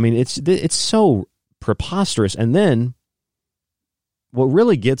 I mean, it's so preposterous. And then what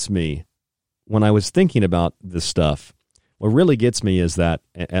really gets me when I was thinking about this stuff, what really gets me is that,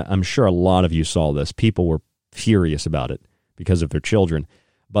 I'm sure a lot of you saw this, people were furious about it because of their children,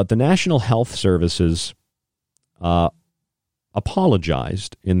 but the National Health Services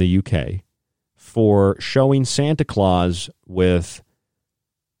apologized in the UK for showing Santa Claus with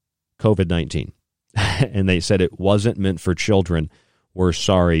COVID-19. And they said it wasn't meant for children. We're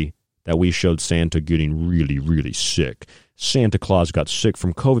sorry that we showed Santa getting really, really sick. Santa Claus got sick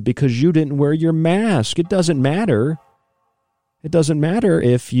from COVID because you didn't wear your mask. It doesn't matter. It doesn't matter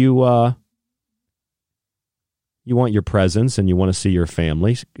if you want your presents and you want to see your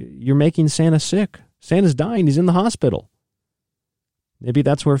family. You're making Santa sick. Santa's dying. He's in the hospital. Maybe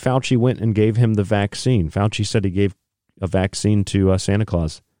that's where Fauci went and gave him the vaccine. Fauci said he gave a vaccine to Santa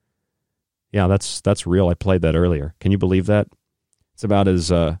Claus. Yeah, that's real. I played that earlier. Can you believe that? It's about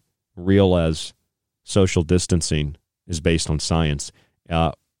as real as social distancing is based on science.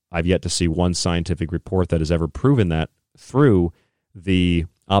 I've yet to see one scientific report that has ever proven that through the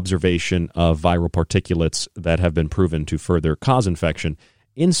observation of viral particulates that have been proven to further cause infection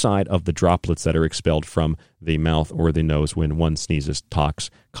inside of the droplets that are expelled from the mouth or the nose when one sneezes, talks,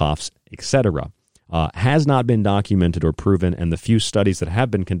 coughs, etc. Has not been documented or proven, and the few studies that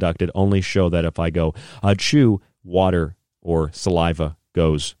have been conducted only show that if I go chew, water or saliva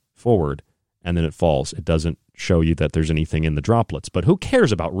goes forward and then it falls. It doesn't show you that there's anything in the droplets. But who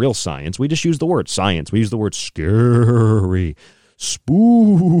cares about real science? We just use the word science. We use the word scary,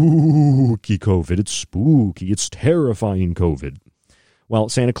 spooky COVID. It's spooky. It's terrifying COVID. Well,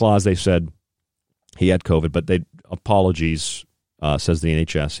 Santa Claus, they said he had COVID, but apologies, says the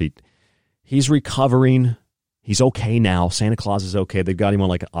NHS. He's recovering. He's okay now. Santa Claus is okay. They've got him on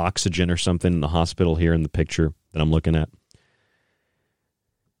like oxygen or something in the hospital here in the picture that I'm looking at.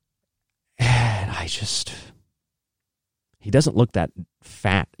 And he doesn't look that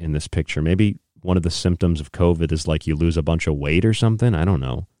fat in this picture. Maybe one of the symptoms of COVID is like you lose a bunch of weight or something. I don't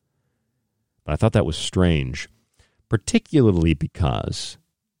know. But I thought that was strange, particularly because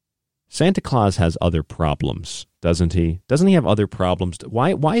Santa Claus has other problems, doesn't he? Doesn't he have other problems?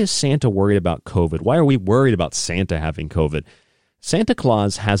 Why is Santa worried about COVID? Why are we worried about Santa having COVID? Santa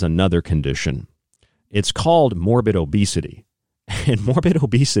Claus has another condition. It's called morbid obesity. And morbid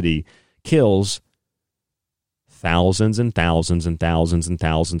obesity kills thousands and thousands and thousands and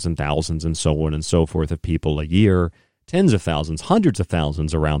thousands and thousands and so on and so forth of people a year, tens of thousands, hundreds of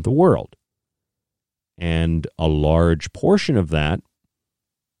thousands around the world. And a large portion of that,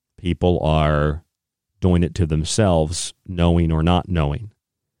 people are doing it to themselves, knowing or not knowing.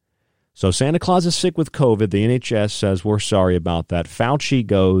 So Santa Claus is sick with COVID. The NHS says we're sorry about that. Fauci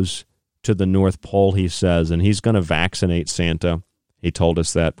goes to the North Pole, he says, and he's going to vaccinate Santa. He told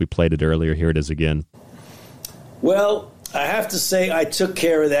us that. We played it earlier. Here it is again. Well, I have to say I took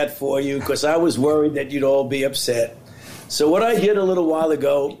care of that for you because I was worried that you'd all be upset. So what I did a little while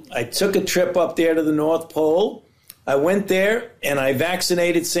ago, I took a trip up there to the North Pole. I went there and I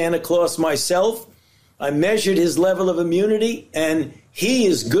vaccinated Santa Claus myself. I measured his level of immunity, and he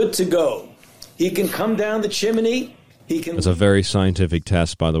is good to go. He can come down the chimney. He can. It's a very scientific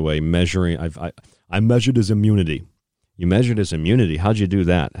test, by the way. Measuring, I measured his immunity. You measured his immunity. How'd you do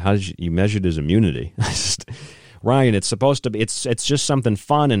that? How did you measured his immunity? Ryan, it's supposed to be, it's just something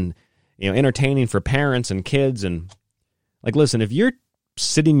fun and, entertaining for parents and kids. And like, listen, if you're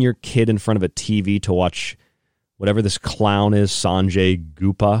sitting your kid in front of a TV to watch whatever this clown is, Sanjay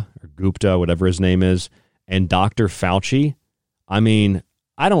Gupta, whatever his name is, and Dr. Fauci, I mean,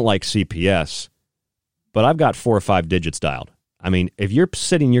 I don't like CPS, but I've got 4 or 5 digits dialed. I mean, if you're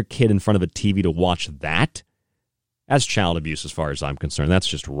sitting your kid in front of a TV to watch that, that's child abuse as far as I'm concerned. That's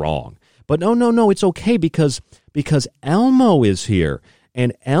just wrong. But no, it's okay because Elmo is here,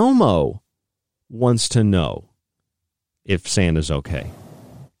 and Elmo wants to know if Santa's okay.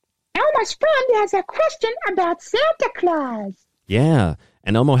 Elmo's friend has a question about Santa Claus. Yeah,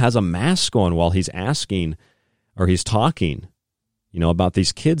 and Elmo has a mask on while he's asking, or he's talking, about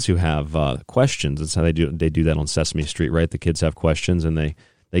these kids who have questions. That's how they do that on Sesame Street, right? The kids have questions, and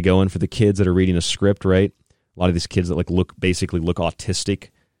they go in for the kids that are reading a script, right? A lot of these kids that look autistic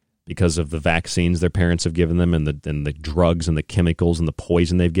because of the vaccines their parents have given them and the drugs and the chemicals and the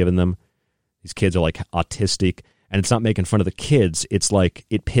poison they've given them. These kids are like autistic, and it's not making fun of the kids. It's like,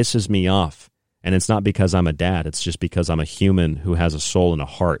 it pisses me off. And it's not because I'm a dad. It's just because I'm a human who has a soul and a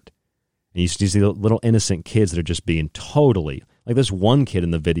heart. And you see these little innocent kids that are just being totally, like this one kid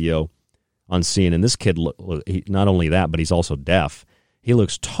in the video on CNN. This kid, not only that, but he's also deaf. He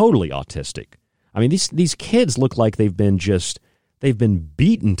looks totally autistic. I mean, these kids look like they've been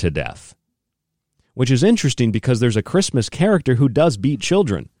beaten to death, which is interesting because there's a Christmas character who does beat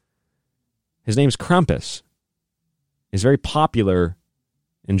children. His name's Krampus. He's very popular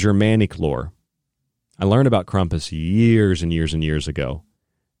in Germanic lore. I learned about Krampus years and years and years ago,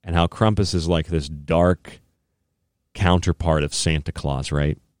 and how Krampus is like this dark counterpart of Santa Claus,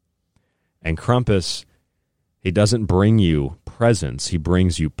 right? And Krampus, he doesn't bring you presents, he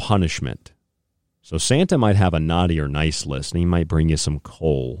brings you punishment. So Santa might have a naughty or nice list, and he might bring you some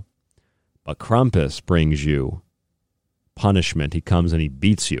coal. But Krampus brings you punishment. He comes and he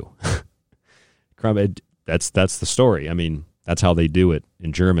beats you. That's the story. I mean, that's how they do it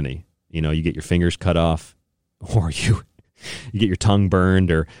in Germany. You get your fingers cut off, or you get your tongue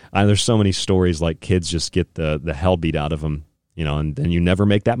burned, or there's so many stories like kids just get the hell beat out of them, and then you never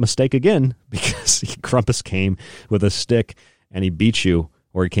make that mistake again because Krampus came with a stick and he beat you,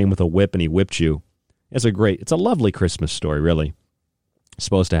 or he came with a whip and he whipped you. It's a lovely Christmas story, really. It's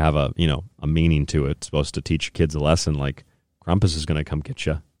supposed to have a meaning to it. It's supposed to teach kids a lesson, like Krampus is going to come get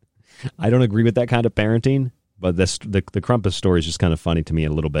you. I don't agree with that kind of parenting, but the Krampus story is just kind of funny to me a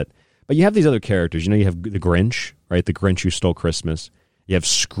little bit. But you have these other characters. You have the Grinch, right? The Grinch who stole Christmas. You have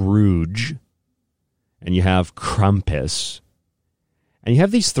Scrooge, and you have Krampus. And you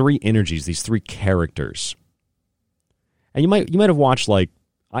have these 3 energies, these 3 characters. And you might have watched, like,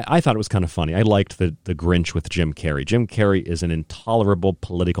 I thought it was kind of funny. I liked the Grinch with Jim Carrey. Jim Carrey is an intolerable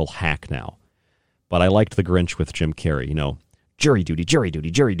political hack now. But I liked the Grinch with Jim Carrey, jury duty, jury duty,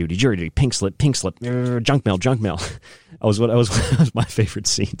 jury duty, jury duty, pink slip, junk mail. That was my favorite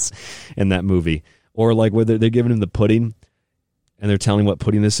scenes in that movie. Or like where they're giving him the pudding, and they're telling him what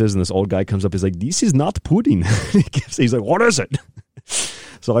pudding this is, and this old guy comes up, he's like, "This is not pudding." He's like, "What is it?"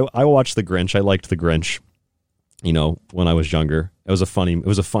 So I watched the Grinch. I liked the Grinch, when I was younger. It was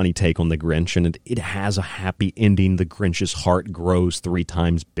a funny take on the Grinch, and it has a happy ending. The Grinch's heart grows 3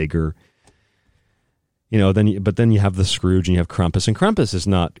 times bigger. But then you have the Scrooge and you have Krampus, and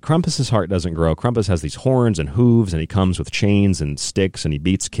Krampus's heart doesn't grow. Krampus has these horns and hooves, and he comes with chains and sticks, and he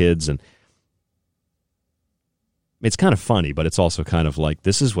beats kids, and it's kind of funny, but it's also kind of like,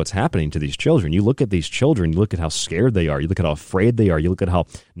 this is what's happening to these children. You look at these children, you look at how scared they are, you look at how afraid they are, you look at how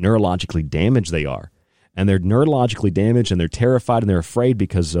neurologically damaged they are, and they're neurologically damaged, and they're terrified, and they're afraid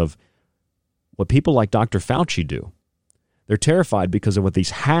because of what people like Dr. Fauci do. They're terrified because of what these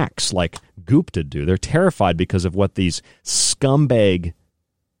hacks like Gupta do. They're terrified because of what these scumbag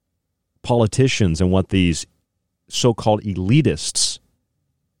politicians and what these so-called elitists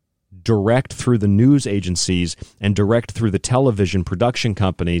direct through the news agencies and direct through the television production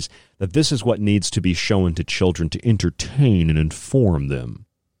companies, that this is what needs to be shown to children to entertain and inform them.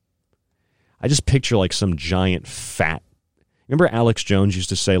 I just picture like some giant fat, remember Alex Jones used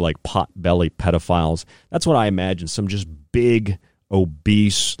to say like pot-belly pedophiles? That's what I imagine, some just big,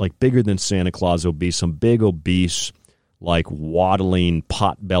 obese, like bigger than Santa Claus obese, some big, obese, like waddling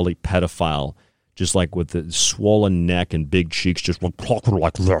pot-belly pedophile, just like with the swollen neck and big cheeks, just like talking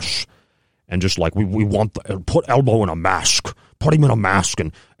like this. And just like, we want, put Elmo in a mask, put him in a mask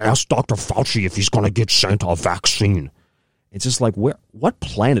and ask Dr. Fauci if he's going to get Santa a vaccine. It's just like, what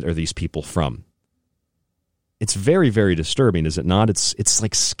planet are these people from? It's very, very disturbing, is it not? It's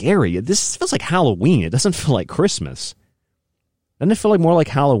like scary. This feels like Halloween. It doesn't feel like Christmas. Doesn't it feel like more like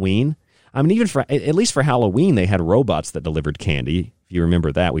Halloween? I mean, even at least for Halloween, they had robots that delivered candy. If you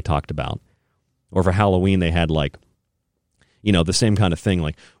remember that, we talked about. Or for Halloween, they had like, you know, the same kind of thing.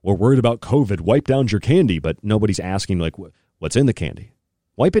 Like, we're worried about COVID. Wipe down your candy. But nobody's asking, like, what's in the candy?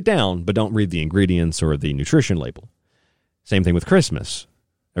 Wipe it down, but don't read the ingredients or the nutrition label. Same thing with Christmas.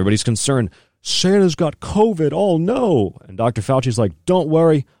 Everybody's concerned. Santa's got COVID. Oh, no. And Dr. Fauci's like, don't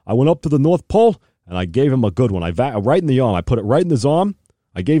worry. I went up to the North Pole, and I gave him a good one. Right in the arm. I put it right in his arm.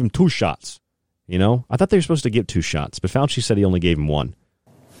 I gave him 2 shots. You know? I thought they were supposed to give 2 shots, but Fauci said he only gave him 1.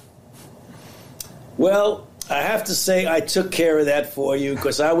 Well, I have to say I took care of that for you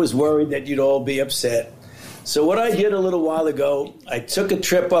because I was worried that you'd all be upset. So what I did a little while ago, I took a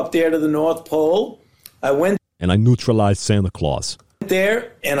trip up there to the North Pole. And I neutralized Santa Claus.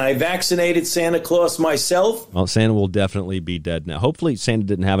 There, and I vaccinated Santa Claus myself. Well, Santa will definitely be dead now. Hopefully Santa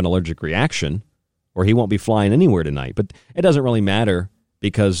didn't have an allergic reaction, or he won't be flying anywhere tonight. But it doesn't really matter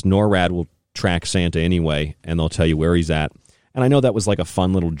because NORAD will track Santa anyway, and they'll tell you where he's at. And I know that was like a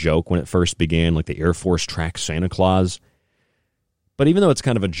fun little joke when it first began, like the Air Force tracks Santa Claus. But even though it's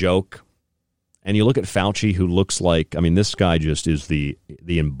kind of a joke, and you look at Fauci, who looks like, I mean, this guy just is the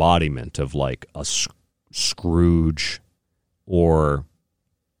embodiment of like a Scrooge, or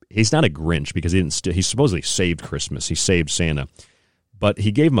he's not a Grinch because he supposedly saved Christmas. He saved Santa. But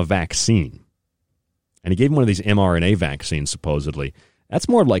he gave him a vaccine. And he gave him one of these mRNA vaccines, supposedly. That's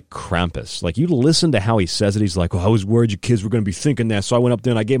more like Krampus. Like, you listen to how he says it. He's like, I was worried you kids were going to be thinking that, so I went up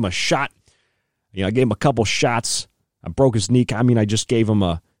there and I gave him a shot. You know, I gave him a couple shots. I broke his knee. I mean, I just gave him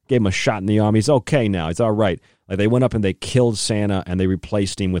a shot in the arm. He's okay now. He's all right. Like, they went up and they killed Santa, and they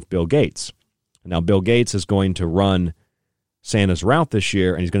replaced him with Bill Gates. And now Bill Gates is going to run Santa's route this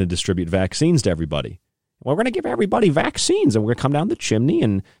year, and he's going to distribute vaccines to everybody. Well, we're going to give everybody vaccines, and we're going to come down the chimney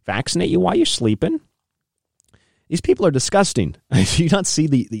and vaccinate you while you're sleeping. These people are disgusting. Do you not see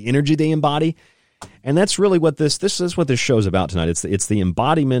the energy they embody? And that's really what this is what this show's about tonight. It's the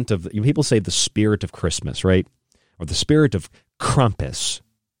embodiment of, people say the spirit of Christmas, right? Or the spirit of Krampus.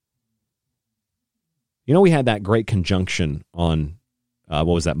 You know, we had that great conjunction on,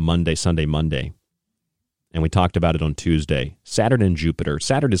 Sunday, Monday. And we talked about it on Tuesday. Saturn and Jupiter.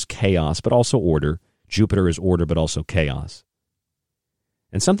 Saturn is chaos, but also order. Jupiter is order, but also chaos.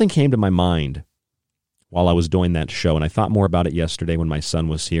 And something came to my mind while I was doing that show, and I thought more about it yesterday when my son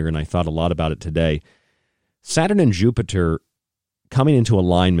was here, and I thought a lot about it today. Saturn and Jupiter coming into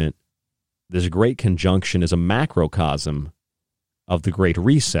alignment, this great conjunction, is a macrocosm of the Great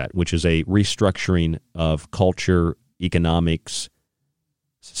Reset, which is a restructuring of culture, economics,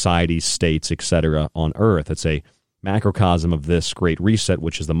 societies, states, etc. on Earth. It's a macrocosm of this Great Reset,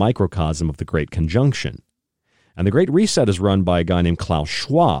 which is the microcosm of the Great Conjunction. And the Great Reset is run by a guy named Klaus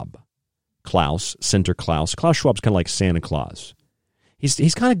Schwab. Klaus Schwab's kind of like Santa Claus.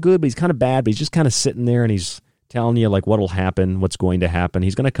 He's kind of good, but he's kind of bad, but he's just kind of sitting there and he's telling you like what'll happen, what's going to happen.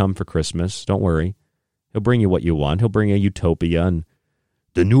 He's going to come for Christmas. Don't worry. He'll bring you what you want. He'll bring you utopia and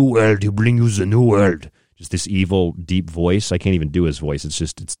the new world. He'll bring you the new world. Just this evil, deep voice. I can't even do his voice.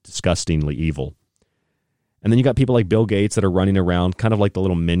 It's disgustingly evil. And then you got people like Bill Gates that are running around, kind of like the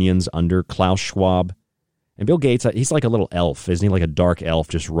little minions under Klaus Schwab. And Bill Gates, he's like a little elf, isn't he? Like a dark elf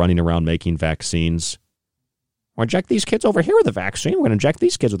just running around making vaccines. We'll inject these kids over here with a vaccine. We're going to inject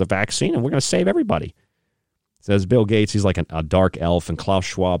these kids with a vaccine, and we're going to save everybody. Says Bill Gates, he's like a dark elf, and Klaus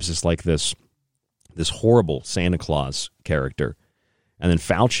Schwab's just like this horrible Santa Claus character. And then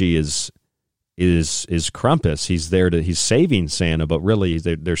Fauci is Krampus. He's saving Santa, but really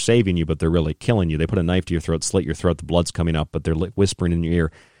they're saving you, but they're really killing you. They put a knife to your throat, slit your throat, the blood's coming up, but they're whispering in your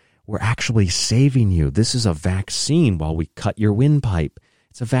ear, we're actually saving you. This is a vaccine while we cut your windpipe.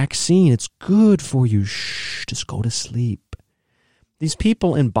 It's a vaccine. It's good for you. Shh, just go to sleep. These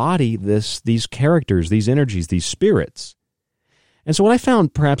people embody these characters, these energies, these spirits. And so what I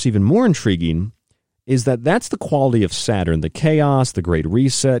found perhaps even more intriguing is that that's the quality of Saturn, the chaos, the Great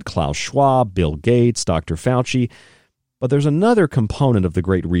Reset, Klaus Schwab, Bill Gates, Dr. Fauci. But there's another component of the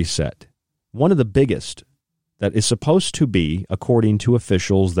Great Reset, one of the biggest, that is supposed to be, according to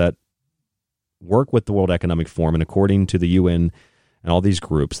officials that work with the World Economic Forum and according to the UN and all these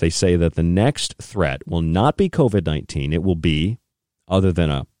groups, they say that the next threat will not be COVID-19. It will be, other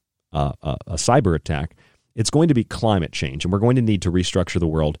than a cyber attack, it's going to be climate change. And we're going to need to restructure the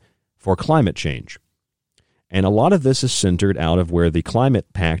world for climate change. And a lot of this is centered out of where the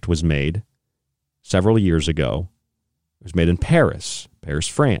Climate Pact was made several years ago. It was made in Paris,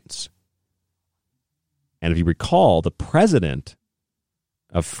 France. And if you recall, the president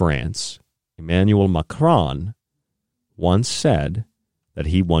of France, Emmanuel Macron, once said that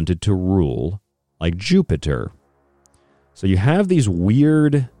he wanted to rule like Jupiter. So you have these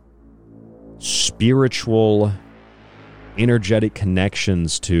weird spiritual, energetic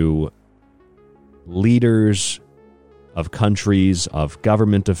connections to leaders of countries, of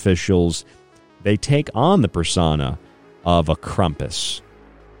government officials. They take on the persona of a Krampus,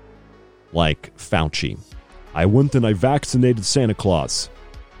 like Fauci. I went and I vaccinated Santa Claus.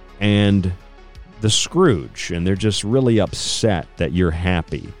 And the Scrooge, and they're just really upset that you're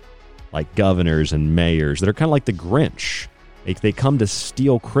happy, like governors and mayors that are kind of like the Grinch. They come to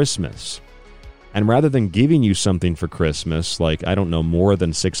steal Christmas. And rather than giving you something for Christmas, like, I don't know, more than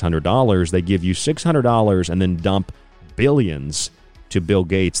 $600, they give you $600 and then dump billions to Bill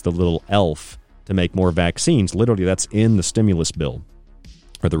Gates, the little elf, to make more vaccines. Literally, that's in the stimulus bill,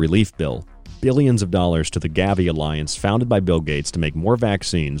 or the relief bill. Billions of dollars to the Gavi Alliance, founded by Bill Gates, to make more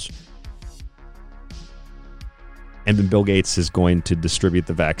vaccines. And then Bill Gates is going to distribute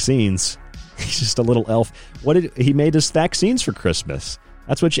the vaccines. He's just a little elf. He made us vaccines for Christmas.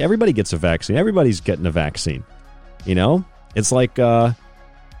 That's what everybody gets a vaccine. Everybody's getting a vaccine. You know? It's like, was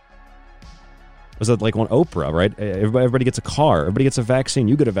it like on Oprah, right? Everybody gets a car. Everybody gets a vaccine.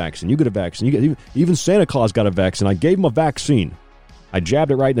 You get a vaccine. You get a vaccine. Even Santa Claus got a vaccine. I gave him a vaccine. I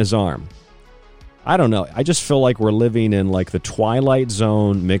jabbed it right in his arm. I don't know. I just feel like we're living in like the Twilight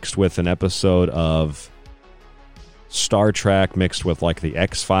Zone mixed with an episode of Star Trek, mixed with like the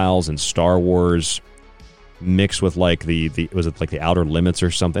X-Files and Star Wars, mixed with like was it like the Outer Limits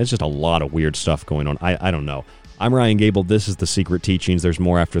or something? It's just a lot of weird stuff going on. I don't know. I'm Ryan Gable. This is The Secret Teachings. There's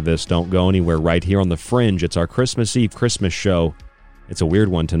more after this. Don't go anywhere. Right here on The Fringe. It's our Christmas Eve Christmas show. It's a weird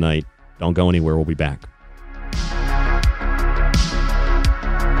one tonight. Don't go anywhere. We'll be back.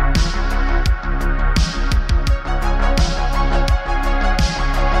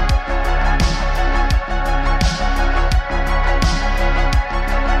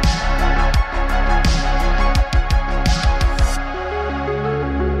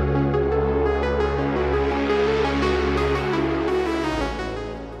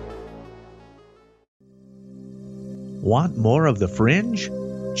 Want more of The Fringe?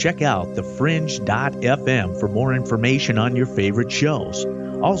 Check out thefringe.fm for more information on your favorite shows.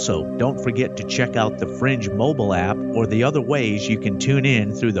 Also, don't forget to check out the Fringe mobile app or the other ways you can tune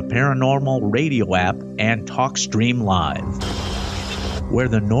in through the Paranormal Radio app and TalkStream Live. Where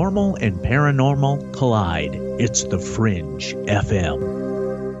the normal and paranormal collide, it's The Fringe FM.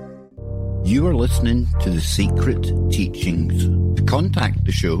 You are listening to The Secret Teachings. To contact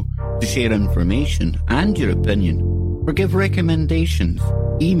the show, to share information and your opinion, or give recommendations,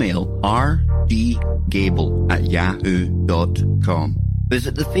 email rdgable@yahoo.com.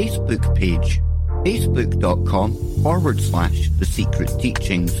 Visit the Facebook page, facebook.com/The Secret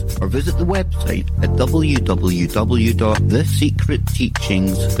Teachings, or visit the website at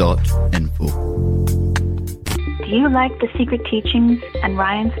www.thesecretteachings.info. Do you like The Secret Teachings and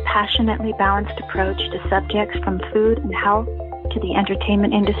Ryan's passionately balanced approach to subjects from food and health to the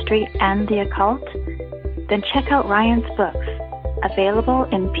entertainment industry and the occult? Then check out Ryan's books, available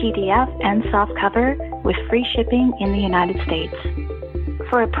in PDF and softcover with free shipping in the United States.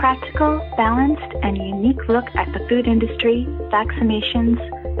 For a practical, balanced, and unique look at the food industry, vaccinations,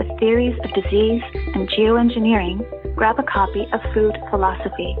 the theories of disease, and geoengineering, grab a copy of Food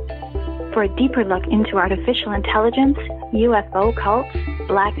Philosophy. For a deeper look into artificial intelligence, UFO cults,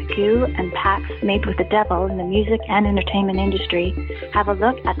 black goo, and pacts made with the devil in the music and entertainment industry, have a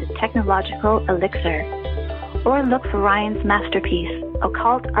look at the Technological Elixir. Or look for Ryan's masterpiece,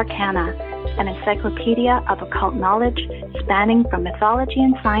 Occult Arcana, an encyclopedia of occult knowledge spanning from mythology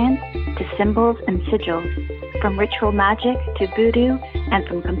and science to symbols and sigils, from ritual magic to voodoo, and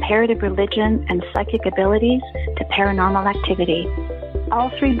from comparative religion and psychic abilities to paranormal activity. All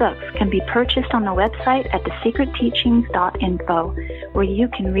three books can be purchased on the website at thesecretteachings.info, where you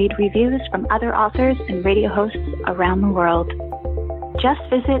can read reviews from other authors and radio hosts around the world. Just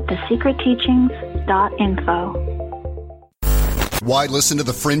visit thesecretteachings.info. Why listen to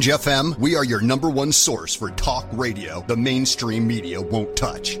The Fringe FM? We are your number one source for talk radio the mainstream media won't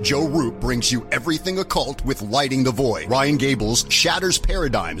touch. Joe Roop brings you everything occult with Lighting the Void. Ryan Gables shatters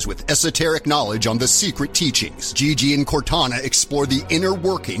paradigms with esoteric knowledge on The Secret Teachings. Gigi and Cortana explore the inner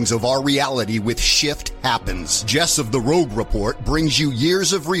workings of our reality with Shift Happens. Jess of The Rogue Report brings you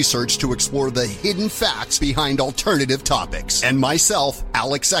years of research to explore the hidden facts behind alternative topics. And myself,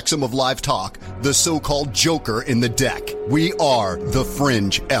 Alex Exum of Live Talk, the so-called Joker in the deck. We are The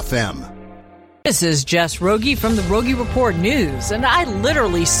Fringe FM. This is Jess Rogie from the Rogie Report News, and I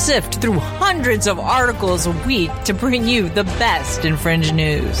literally sift through hundreds of articles a week to bring you the best in Fringe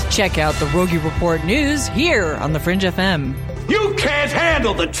news. Check out the Rogie Report News here on the Fringe FM. You can't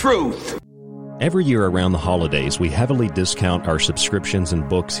handle the truth! Every year around the holidays, we heavily discount our subscriptions and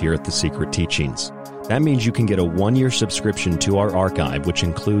books here at The Secret Teachings. That means you can get a 1-year subscription to our archive, which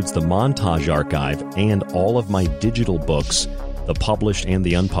includes the Montage Archive and all of my digital books, the published and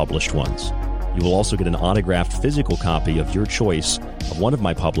the unpublished ones. You will also get an autographed physical copy of your choice of one of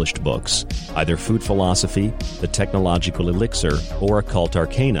my published books, either Food Philosophy, The Technological Elixir, or Occult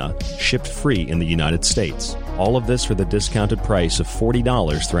Arcana, shipped free in the United States. All of this for the discounted price of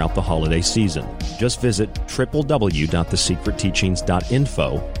 $40 throughout the holiday season. Just visit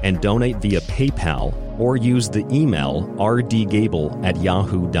www.thesecretteachings.info and donate via PayPal or use the email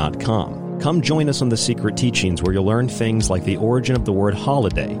rdgable@yahoo.com. Come join us on The Secret Teachings, where you'll learn things like the origin of the word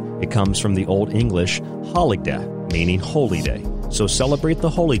holiday. It comes from the Old English holigda, meaning holy day. So celebrate the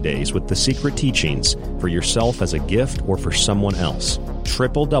holy days with The Secret Teachings for yourself as a gift or for someone else.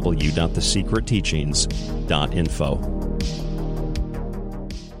 www.thesecretteachings.info.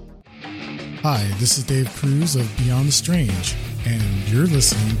 Hi, this is Dave Cruz of Beyond the Strange, and you're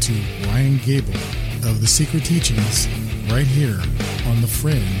listening to Ryan Gable of The Secret Teachings right here on The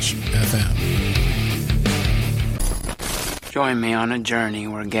Fringe FM. Join me on a journey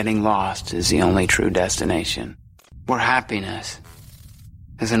where getting lost is the only true destination, where happiness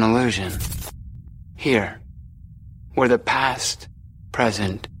is an illusion. Here, where the past,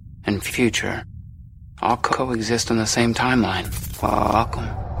 present, and future all coexist on the same timeline. Welcome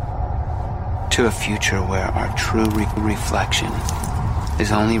to a future where our true reflection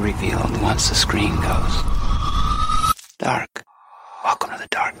is only revealed once the screen goes dark. Welcome to the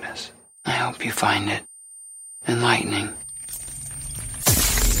darkness. I hope you find it enlightening.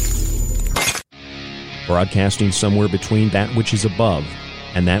 Broadcasting somewhere between that which is above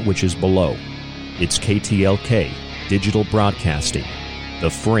and that which is below. It's KTLK, Digital Broadcasting, The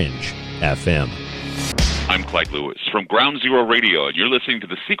Fringe FM. I'm Clyde Lewis from Ground Zero Radio, and you're listening to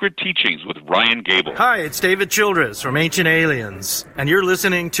The Secret Teachings with Ryan Gable. Hi, it's David Childress from Ancient Aliens, and you're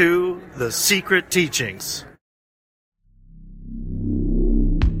listening to The Secret Teachings.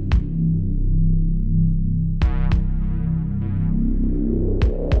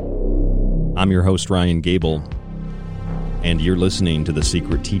 I'm your host, Ryan Gable, and you're listening to The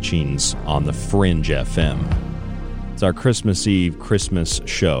Secret Teachings on The Fringe FM. It's our Christmas Eve Christmas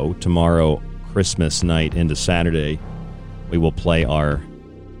show. Tomorrow, Christmas night into Saturday, we will play our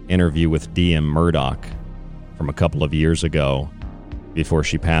interview with D.M. Murdoch from a couple of years ago. Before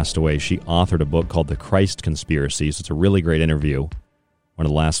she passed away, she authored a book called The Christ Conspiracy. So it's a really great interview. One of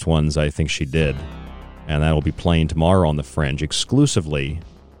the last ones I think she did. And that will be playing tomorrow on The Fringe exclusively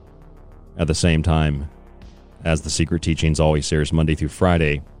at the same time as The Secret Teachings always airs Monday through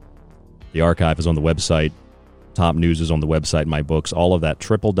Friday. The archive is on the website. Top news is on the website, my books, all of that,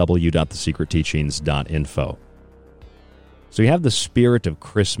 www.thesecretteachings.info. So you have the spirit of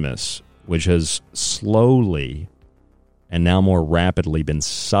Christmas, which has slowly and now more rapidly been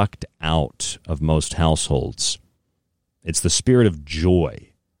sucked out of most households. It's the spirit of joy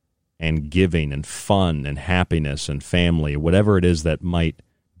and giving and fun and happiness and family, whatever it is that might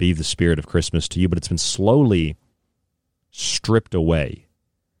be the spirit of Christmas to you, but it's been slowly stripped away.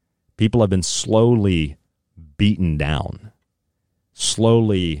 People have been slowly beaten down,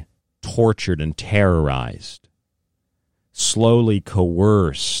 slowly tortured and terrorized, slowly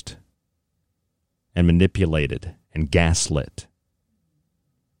coerced and manipulated and gaslit.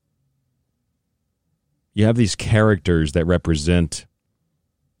 You have these characters that represent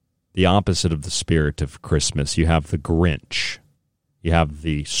the opposite of the spirit of Christmas. You have the Grinch. You have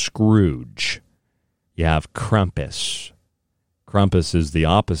the Scrooge. You have Krampus. Krampus is the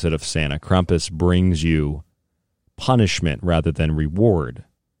opposite of Santa. Krampus brings you punishment rather than reward.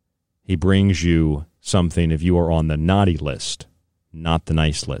 He brings you something if you are on the naughty list, not the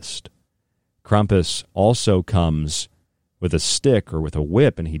nice list. Krampus also comes with a stick or with a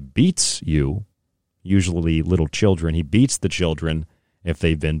whip, and he beats you, usually little children. He beats the children if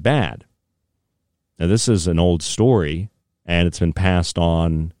they've been bad. Now, this is an old story, and it's been passed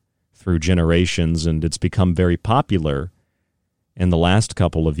on through generations, and it's become very popular in the last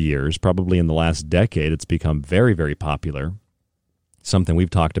couple of years. Probably in the last decade, it's become very, very popular, something we've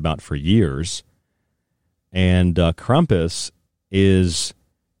talked about for years. And Krampus is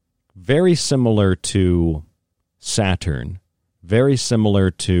very similar to Saturn, very similar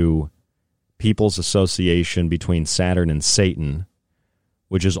to people's association between Saturn and Satan,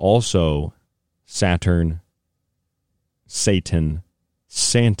 which is also Saturn, Satan,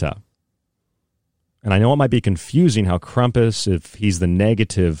 Santa. And I know it might be confusing how Krampus, if he's the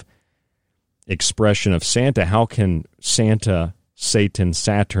negative expression of Santa, how can Santa, Satan,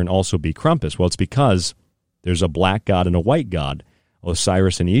 Saturn also be Krampus? Well, it's because there's a black god and a white god.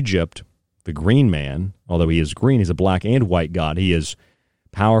 Osiris in Egypt the green man. Although he is green, he's a black and white god. He is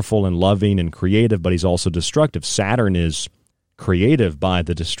powerful and loving and creative, but he's also destructive. Saturn is creative by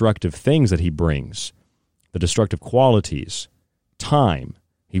the destructive things that he brings, the destructive qualities, time.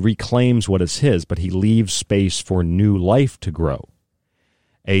 He reclaims what is his, but he leaves space for new life to grow.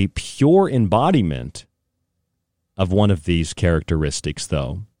 A pure embodiment of one of these characteristics,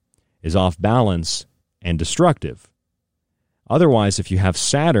 though, is off balance and destructive. Otherwise, if you have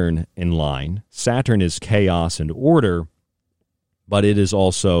Saturn in line, Saturn is chaos and order, but it is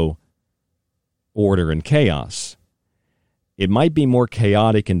also order and chaos. It might be more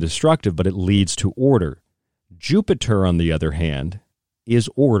chaotic and destructive, but it leads to order. Jupiter, on the other hand, is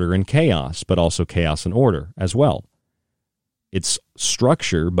order and chaos, but also chaos and order as well. It's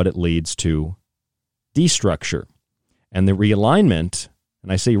structure, but it leads to destructure. And the realignment,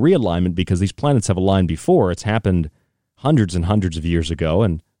 and I say realignment because these planets have aligned before. It's happened hundreds and hundreds of years ago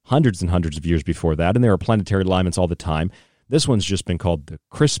and hundreds of years before that, and there are planetary alignments all the time. This one's just been called the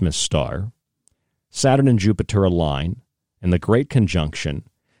Christmas star. Saturn and Jupiter align in the Great Conjunction,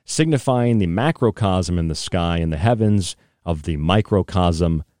 signifying the macrocosm in the sky and the heavens of the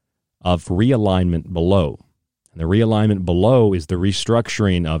microcosm of realignment below. And the realignment below is the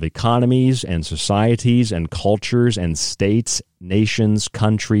restructuring of economies and societies and cultures and states, nations,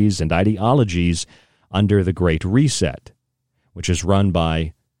 countries, and ideologies under the Great Reset, which is run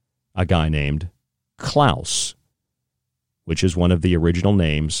by a guy named Klaus, which is one of the original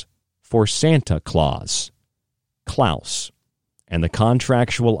names for Santa Claus, Klaus. And the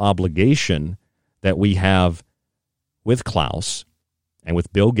contractual obligation that we have with Klaus and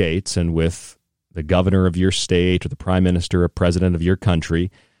with Bill Gates and with the governor of your state or the prime minister or president of your country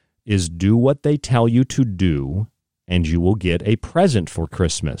is do what they tell you to do and you will get a present for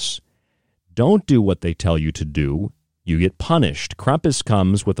Christmas. Don't do what they tell you to do, you get punished. Krampus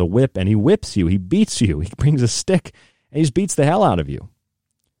comes with a whip and he whips you, he beats you, he brings a stick and he beats the hell out of you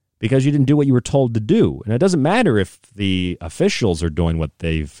because you didn't do what you were told to do. And it doesn't matter if the officials are doing what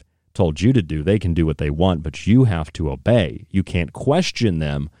they've told you to do. They can do what they want, but you have to obey. You can't question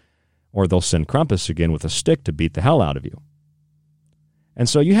them or they'll send Krampus again with a stick to beat the hell out of you. And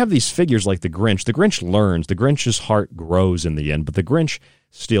so you have these figures like the Grinch. The Grinch learns. The Grinch's heart grows in the end, but the Grinch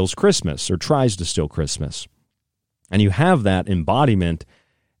steals Christmas or tries to steal Christmas. And you have that embodiment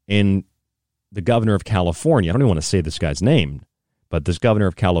in the governor of California. I don't even want to say this guy's name, but this governor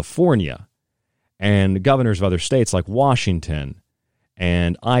of California and governors of other states like Washington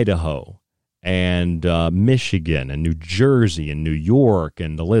and Idaho and Michigan and New Jersey and New York,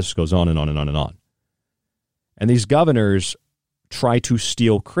 and the list goes on and on and on and on. And these governors try to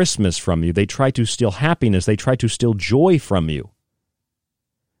steal Christmas from you. They try to steal happiness. They try to steal joy from you.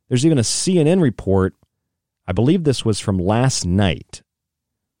 There's even a CNN report, I believe this was from last night,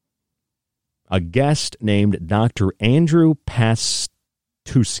 a guest named Dr. Andrew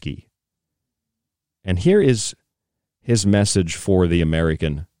Pastuski. And here is his message for the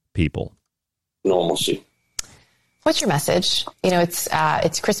American people. Normalcy. What's your message? You know,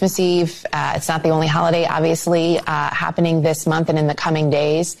 it's Christmas Eve. It's not the only holiday, obviously, happening this month and in the coming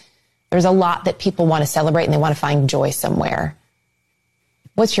days. There's a lot that people want to celebrate and they want to find joy somewhere.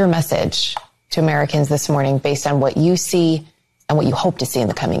 What's your message to Americans this morning based on what you see and what you hope to see in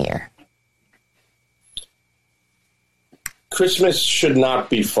the coming year? Christmas should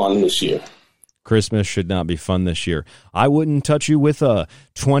not be fun this year. Christmas should not be fun this year. I wouldn't touch you with a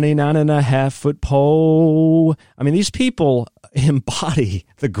 29.5-foot pole. I mean, these people embody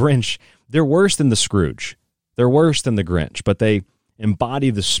the Grinch. They're worse than the Scrooge. They're worse than the Grinch, but they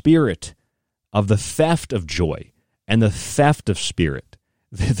embody the spirit of the theft of joy and the theft of spirit.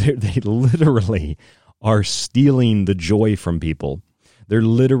 They literally are stealing the joy from people. They're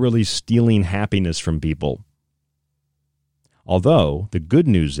literally stealing happiness from people. Although the good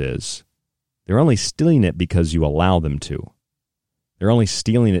news is, they're only stealing it because you allow them to. They're only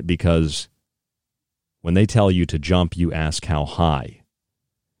stealing it because when they tell you to jump, you ask how high.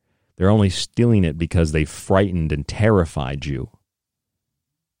 They're only stealing it because they frightened and terrified you.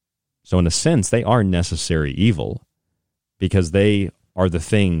 So in a sense, they are necessary evil because they are the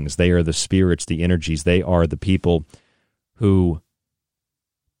things, they are the spirits, the energies, they are the people who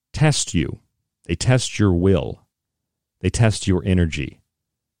test you. They test your will. They test your energy.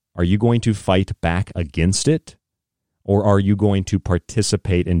 Are you going to fight back against it? Or are you going to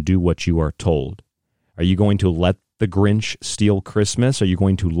participate and do what you are told? Are you going to let the Grinch steal Christmas? Are you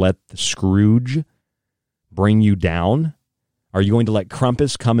going to let the Scrooge bring you down? Are you going to let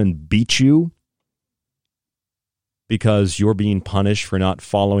Krampus come and beat you because you're being punished for not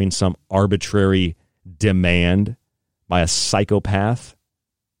following some arbitrary demand by a psychopath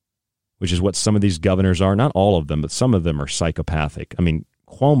which is what some of these governors are. Not all of them, but some of them are psychopathic. I mean,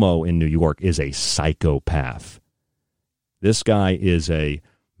 Cuomo in New York is a psychopath. This guy is a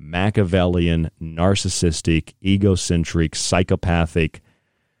Machiavellian, narcissistic, egocentric, psychopathic.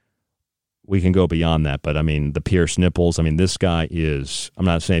 We can go beyond that, but I mean, the pierced nipples. I mean, this guy is, I'm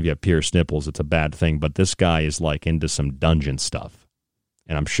not saying if you have pierced nipples, it's a bad thing, but this guy is like into some dungeon stuff.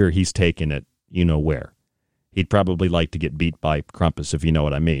 And I'm sure he's taken it, you know where. He'd probably like to get beat by Krampus, if you know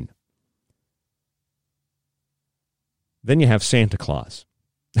what I mean. Then you have Santa Claus.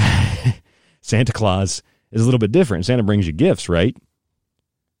 Santa Claus is a little bit different. Santa brings you gifts, right?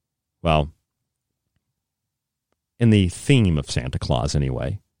 Well, in the theme of Santa Claus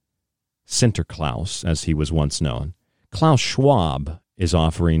anyway, Sinterklaas, as he was once known, Klaus Schwab is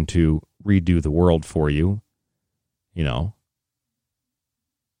offering to redo the world for you, you know.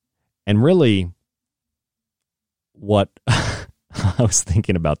 And really, what I was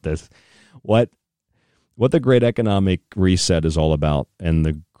thinking about this, what the Great Economic Reset is all about, and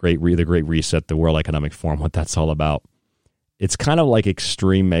the Great Reset, the World Economic Forum, what that's all about. It's kind of like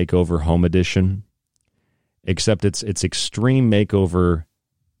Extreme Makeover Home Edition, except it's Extreme Makeover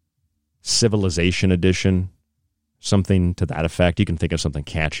Civilization Edition, something to that effect. You can think of something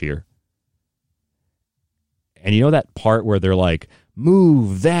catchier. And you know that part where they're like,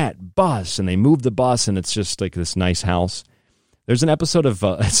 move that bus, and they move the bus, and it's just like this nice house. There's an episode of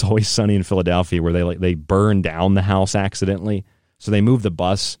It's Always Sunny in Philadelphia where they burn down the house accidentally. So they move the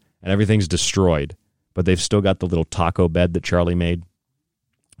bus and everything's destroyed, but they've still got the little taco bed that Charlie made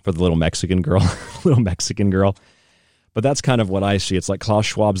for the little Mexican girl. But that's kind of what I see. It's like Klaus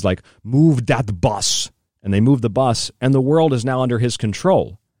Schwab's like, move that bus. And they move the bus, and the world is now under his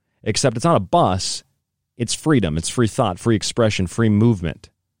control. Except it's not a bus. It's freedom. It's free thought, free expression, free movement,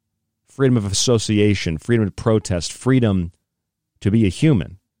 freedom of association, freedom to protest, freedom to be a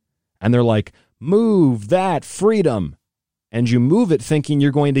human. And they're like, move that freedom. And you move it thinking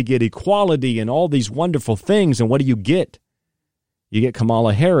you're going to get equality and all these wonderful things. And what do you get? You get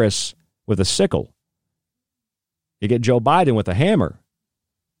Kamala Harris with a sickle. You get Joe Biden with a hammer.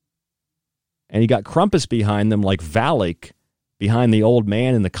 And you got Krampus behind them like Valak behind the old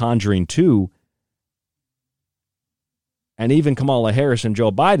man in The Conjuring 2. And even Kamala Harris and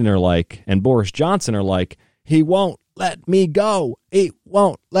Joe Biden are like, and Boris Johnson are like, he won't let me go. He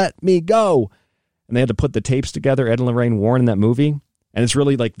won't let me go. And they had to put the tapes together, Ed and Lorraine Warren in that movie. And it's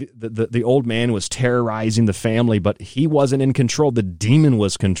really like the old man was terrorizing the family, but he wasn't in control. The demon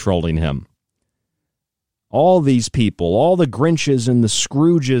was controlling him. All these people, all the Grinches and the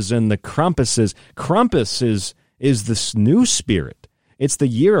Scrooges and the Krampuses. Krampus is this new spirit. It's the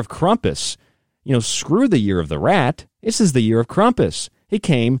year of Krampus. You know, screw the year of the rat. This is the year of Krampus. He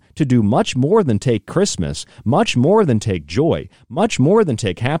came to do much more than take Christmas, much more than take joy, much more than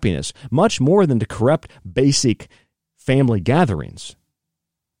take happiness, much more than to corrupt basic family gatherings.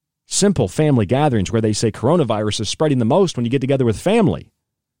 Simple family gatherings where they say coronavirus is spreading the most when you get together with family.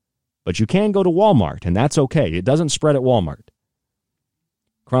 But you can go to Walmart, and that's okay. It doesn't spread at Walmart.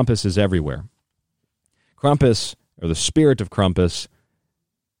 Krampus is everywhere. Krampus, or the spirit of Krampus,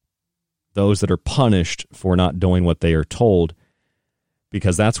 those that are punished for not doing what they are told,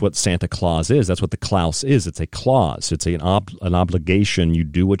 because that's what Santa Claus is. That's what the Klaus is. It's a clause. It's an obligation. You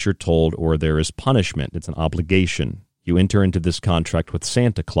do what you're told, or there is punishment. It's an obligation. You enter into this contract with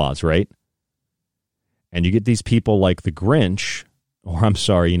Santa Claus, right? And you get these people like the Grinch, or I'm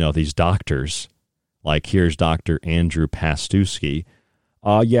sorry, these doctors, like here's Dr. Andrew Pastuski.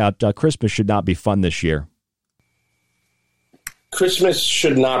 Christmas should not be fun this year. Christmas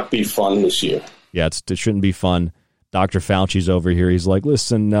should not be fun this year. Yeah, it shouldn't be fun. Dr. Fauci's over here. He's like,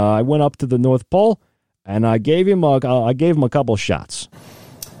 listen, I went up to the North Pole, and I gave him a couple shots.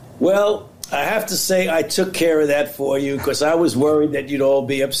 Well, I have to say I took care of that for you because I was worried that you'd all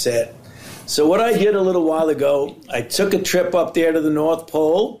be upset. So what I did a little while ago, I took a trip up there to the North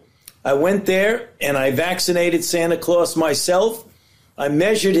Pole. I went there, and I vaccinated Santa Claus myself. I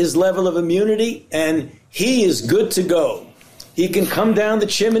measured his level of immunity, and he is good to go. He can come down the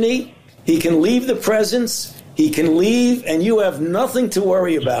chimney. He can leave the presents. He can leave, and you have nothing to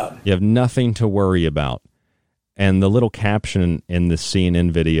worry about. You have nothing to worry about. And the little caption in the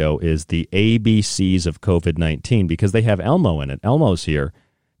CNN video is the ABCs of COVID-19, because they have Elmo in it. Elmo's here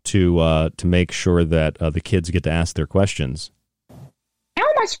to make sure that the kids get to ask their questions.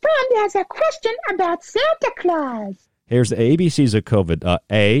 Elmo's friend has a question about Santa Claus. Here's the ABCs of COVID.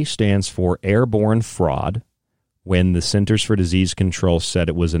 A stands for airborne fraud. When the Centers for Disease Control said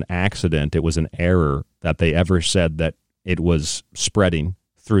it was an accident, it was an error that they ever said that it was spreading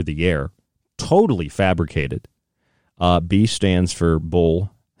through the air. Totally fabricated. B stands for bull.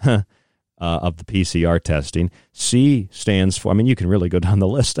 of the PCR testing. C stands for, I mean, you can really go down the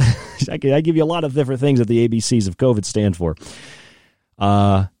list. I give you a lot of different things that the ABCs of COVID stand for.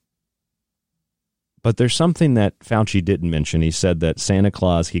 But there's something that Fauci didn't mention. He said that Santa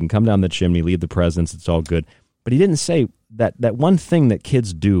Claus, he can come down the chimney, leave the presents, it's all good. But he didn't say that one thing that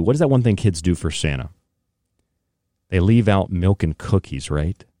kids do. What is that one thing kids do for Santa? They leave out milk and cookies,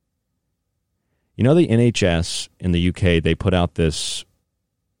 right? You know, the NHS in the UK, they put out this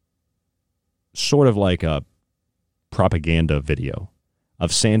sort of like a propaganda video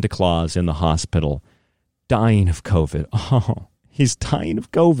of Santa Claus in the hospital dying of COVID. Oh, he's dying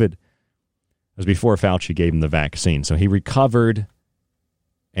of COVID. It was before Fauci gave him the vaccine. So he recovered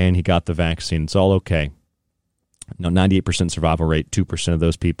and he got the vaccine. It's all okay. No, 98% survival rate. 2% of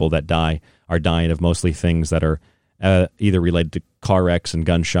those people that die are dying of mostly things that are either related to car wrecks and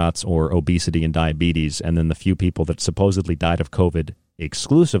gunshots or obesity and diabetes. And then the few people that supposedly died of COVID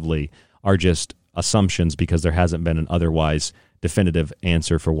exclusively are just assumptions because there hasn't been an otherwise definitive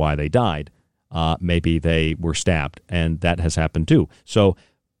answer for why they died. Maybe they were stabbed, and that has happened too. So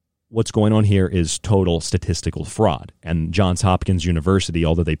what's going on here is total statistical fraud. And Johns Hopkins University,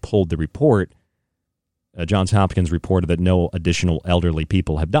 although they pulled the report, Johns Hopkins reported that no additional elderly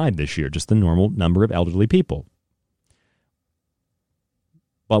people have died this year, just the normal number of elderly people.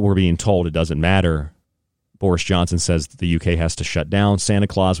 But we're being told it doesn't matter. Boris Johnson says the UK has to shut down. Santa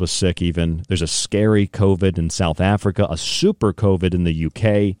Claus was sick even. There's a scary COVID in South Africa, a super COVID in the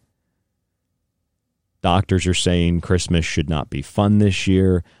UK. Doctors are saying Christmas should not be fun this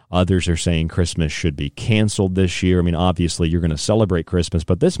year. Others are saying Christmas should be canceled this year. I mean, obviously, you're going to celebrate Christmas,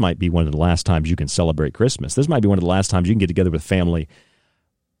 but this might be one of the last times you can celebrate Christmas. This might be one of the last times you can get together with family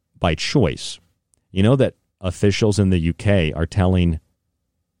by choice. You know that officials in the UK are telling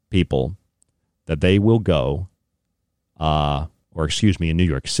people that they will go, in New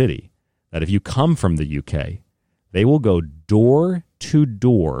York City, that if you come from the UK, they will go door to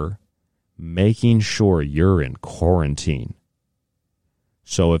door making sure you're in quarantine.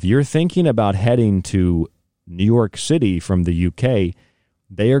 So if you're thinking about heading to New York City from the UK,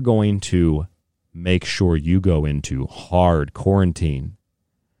 they are going to make sure you go into hard quarantine.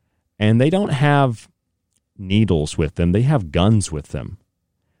 And they don't have needles with them. They have guns with them.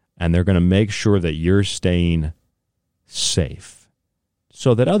 And they're going to make sure that you're staying safe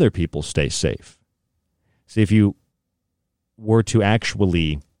so that other people stay safe. See, if you were to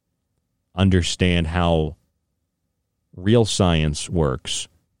actually understand how real science works,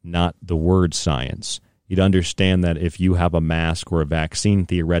 not the word science, you'd understand that if you have a mask or a vaccine,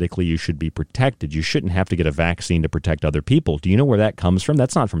 theoretically you should be protected. You shouldn't have to get a vaccine to protect other people. Do you know where that comes from?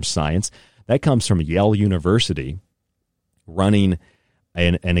 That's not from science. That comes from Yale University running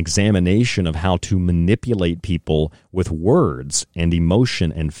an examination of how to manipulate people with words and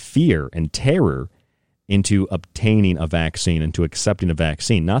emotion and fear and terror into obtaining a vaccine, into accepting a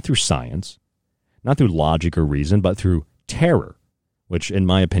vaccine, not through science, not through logic or reason, but through terror, which, in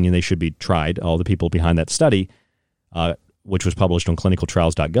my opinion, they should be tried. All the people behind that study, which was published on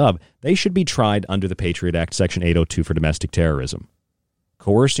clinicaltrials.gov, they should be tried under the Patriot Act, Section 802 for domestic terrorism.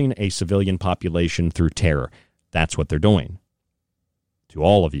 Coercing a civilian population through terror. That's what they're doing. To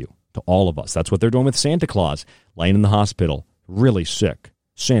all of you, to all of us. That's what they're doing with Santa Claus, laying in the hospital, really sick.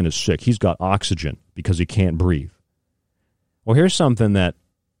 Santa's sick. He's got oxygen because he can't breathe. Well, here's something that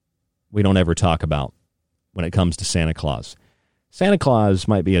we don't ever talk about when it comes to Santa Claus. Santa Claus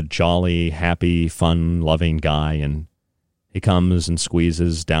might be a jolly, happy, fun-loving guy, and he comes and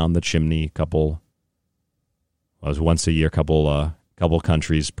squeezes down the chimney once a year. Couple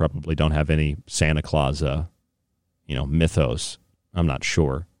countries probably don't have any Santa Claus, mythos. I'm not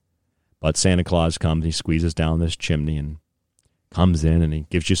sure. But Santa Claus comes, he squeezes down this chimney and comes in and he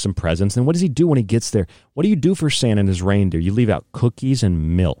gives you some presents. And what does he do when he gets there? What do you do for Santa and his reindeer? You leave out cookies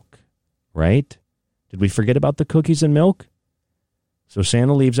and milk, right? Did we forget about the cookies and milk? So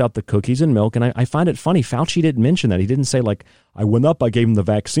Santa leaves out the cookies and milk, and I find it funny. Fauci didn't mention that. He didn't say, like, I went up, I gave him the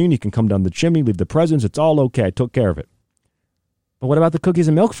vaccine, he can come down the chimney, leave the presents, it's all okay, I took care of it. But what about the cookies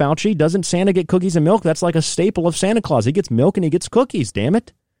and milk, Fauci? Doesn't Santa get cookies and milk? That's like a staple of Santa Claus. He gets milk and he gets cookies, damn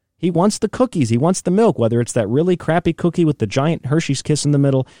it. He wants the cookies, he wants the milk, whether it's that really crappy cookie with the giant Hershey's Kiss in the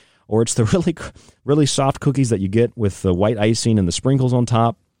middle, or it's the really soft cookies that you get with the white icing and the sprinkles on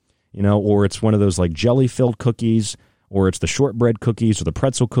top, or it's one of those like jelly-filled cookies, or it's the shortbread cookies or the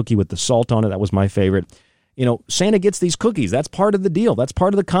pretzel cookie with the salt on it. That was my favorite. Santa gets these cookies. That's part of the deal. That's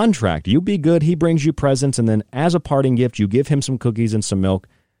part of the contract. You be good, he brings you presents, and then as a parting gift, you give him some cookies and some milk,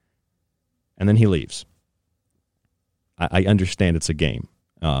 and then he leaves. I understand it's a game.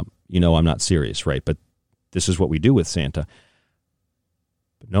 I'm not serious, right? But this is what we do with Santa.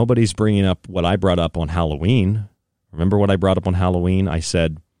 But Nobody's bringing up what I brought up on Halloween. Remember what I brought up on Halloween? I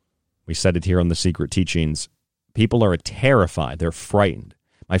said, we said it here on The Secret Teachings, people are terrified. They're frightened.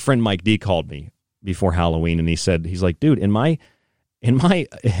 My friend Mike D called me before Halloween, and he's like, dude, in my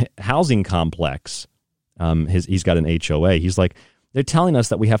housing complex, he's got an HOA. He's like, they're telling us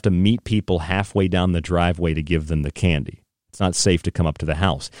that we have to meet people halfway down the driveway to give them the candy. It's not safe to come up to the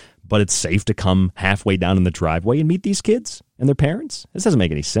house, but it's safe to come halfway down in the driveway and meet these kids and their parents. This doesn't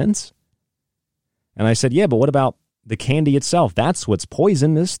make any sense. And I said, yeah, but what about the candy itself? That's what's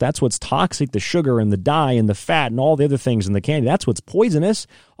poisonous. That's what's toxic, the sugar and the dye and the fat and all the other things in the candy. That's what's poisonous.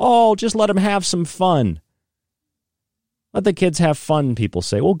 Oh, just let them have some fun. Let the kids have fun, people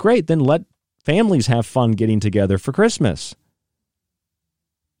say. Well, great, then let families have fun getting together for Christmas.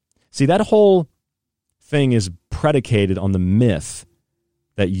 See, that whole thing is predicated on the myth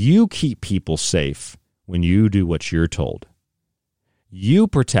that you keep people safe when you do what you're told. You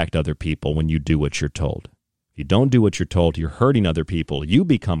protect other people when you do what you're told. If you don't do what you're told, you're hurting other people. You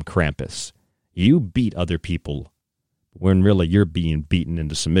become Krampus. You beat other people when really you're being beaten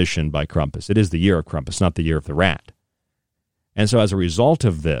into submission by Krampus. It is the year of Krampus, not the year of the rat. And so as a result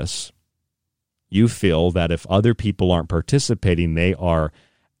of this, you feel that if other people aren't participating, they are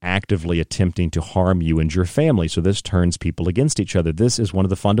actively attempting to harm you and your family. So this turns people against each other. This is one of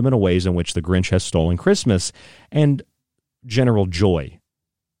the fundamental ways in which the Grinch has stolen Christmas and general joy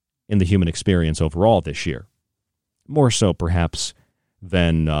in the human experience overall this year. More so, perhaps,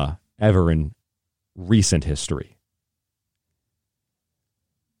 than ever in recent history.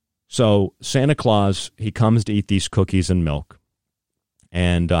 So Santa Claus, he comes to eat these cookies and milk.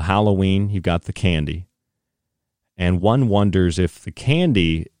 And Halloween, you've got the candy. And one wonders if the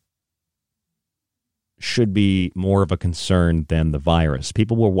candy should be more of a concern than the virus.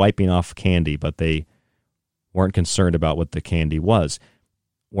 People were wiping off candy, but they weren't concerned about what the candy was.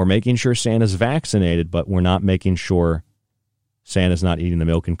 We're making sure Santa's vaccinated, but we're not making sure Santa's not eating the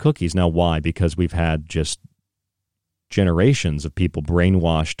milk and cookies. Now, why? Because we've had just generations of people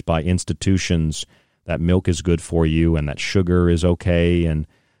brainwashed by institutions that milk is good for you and that sugar is okay and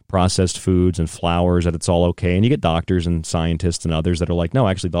processed foods and flours, that it's all okay. And you get doctors and scientists and others that are like, no,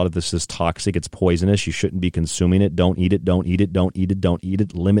 I actually thought of this as toxic. It's poisonous. You shouldn't be consuming it. Don't eat it. Don't eat it. Don't eat it. Don't eat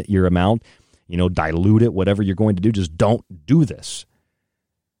it. Limit your amount. Dilute it. Whatever you're going to do, just don't do this.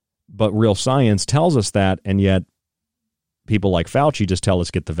 But real science tells us that, and yet people like Fauci just tell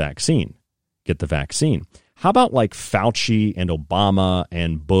us get the vaccine. Get the vaccine. How about like Fauci and Obama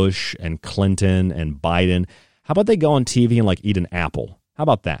and Bush and Clinton and Biden? How about they go on TV and like eat an apple? How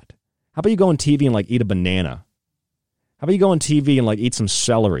about that? How about you go on TV and like eat a banana? How about you go on TV and like eat some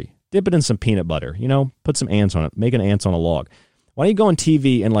celery? Dip it in some peanut butter, put some ants on it, make an ants on a log. Why don't you go on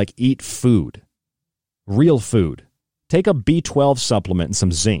TV and like eat food? Real food. Take a B12 supplement and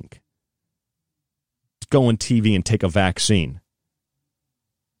some zinc. Go on TV and take a vaccine.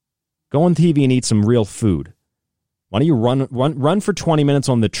 Go on TV and eat some real food. Why don't you run for 20 minutes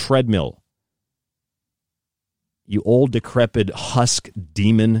on the treadmill? You old, decrepit husk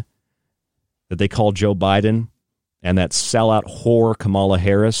demon that they call Joe Biden, and that sellout whore Kamala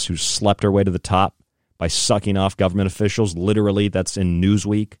Harris, who slept her way to the top by sucking off government officials. Literally, that's in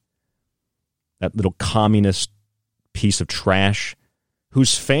Newsweek. That little communist piece of trash,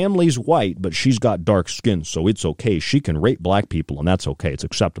 whose family's white, but she's got dark skin, so it's okay. She can rape black people, and that's okay. It's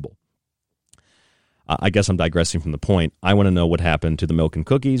acceptable. I guess I'm digressing from the point. I want to know what happened to the milk and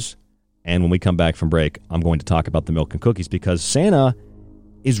cookies. And when we come back from break, I'm going to talk about the milk and cookies because Santa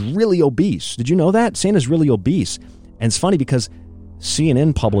is really obese. Did you know that? Santa's really obese. And it's funny because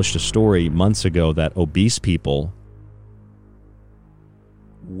CNN published a story months ago that obese people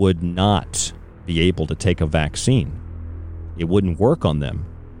would not be able to take a vaccine. It wouldn't work on them.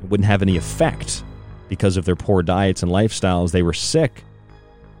 It wouldn't have any effect because of their poor diets and lifestyles. They were sick.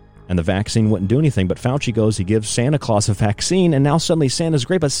 And the vaccine wouldn't do anything. But Fauci goes, he gives Santa Claus a vaccine, and now suddenly Santa's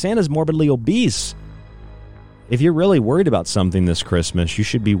great, but Santa's morbidly obese. If you're really worried about something this Christmas, you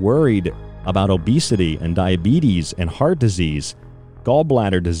should be worried about obesity and diabetes and heart disease,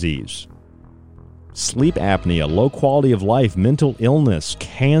 gallbladder disease, sleep apnea, low quality of life, mental illness,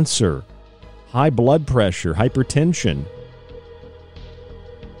 cancer, high blood pressure, hypertension.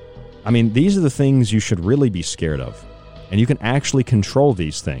 I mean, these are the things you should really be scared of. And you can actually control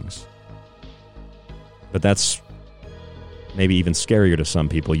these things. But that's maybe even scarier to some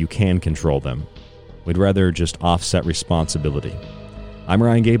people. You can control them. We'd rather just offset responsibility. I'm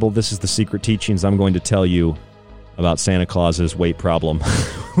Ryan Gable. This is The Secret Teachings. I'm going to tell you about Santa Claus's weight problem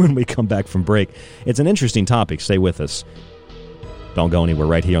when we come back from break. It's an interesting topic. Stay with us. Don't go anywhere,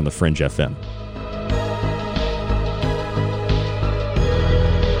 right here on The Fringe FM.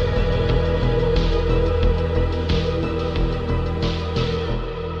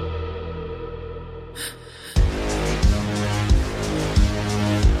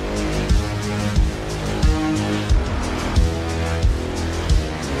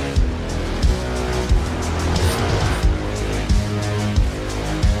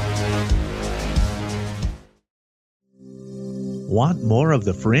 Want more of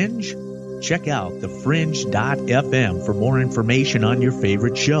The Fringe? Check out thefringe.fm for more information on your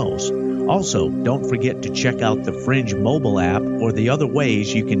favorite shows. Also, don't forget to check out the Fringe mobile app or the other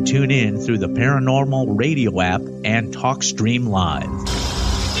ways you can tune in through the Paranormal Radio app and TalkStream Live.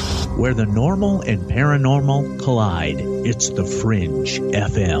 Where the normal and paranormal collide, it's the Fringe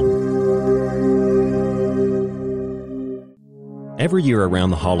FM. Every year around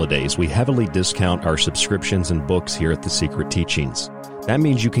the holidays, we heavily discount our subscriptions and books here at The Secret Teachings. That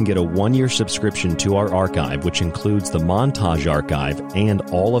means you can get a 1-year subscription to our archive, which includes the Montage Archive and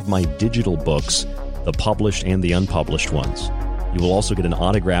all of my digital books, the published and the unpublished ones. You will also get an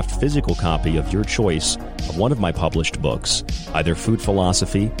autographed physical copy of your choice of one of my published books, either Food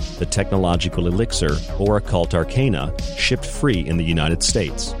Philosophy, The Technological Elixir, or Occult Arcana, shipped free in the United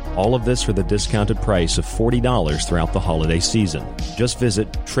States. All of this for the discounted price of $40 throughout the holiday season. Just visit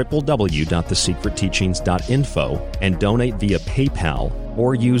www.thesecretteachings.info and donate via PayPal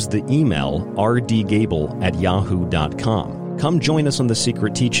or use the email rdgable@yahoo.com. Come join us on The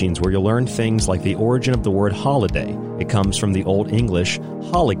Secret Teachings, where you'll learn things like the origin of the word holiday. It comes from the Old English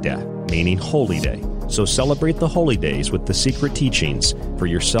holigdag, meaning holy day. So celebrate the holy days with The Secret Teachings for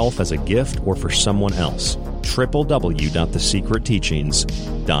yourself as a gift or for someone else.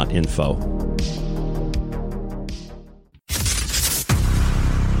 www.thesecretteachings.info.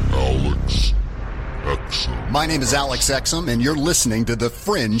 Alex Exum. My name is Alex Exum, and you're listening to The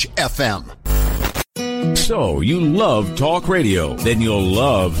Fringe FM. So, you love talk radio? Then you'll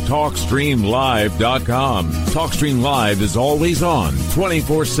love TalkStreamLive.com. TalkStream Live is always on,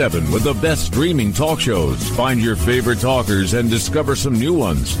 24/7, with the best streaming talk shows. Find your favorite talkers and discover some new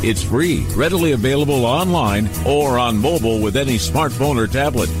ones. It's free, readily available online or on mobile with any smartphone or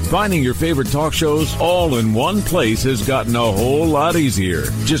tablet. Finding your favorite talk shows all in one place has gotten a whole lot easier.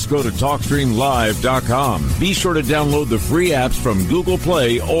 Just go to TalkStreamLive.com. Be sure to download the free apps from Google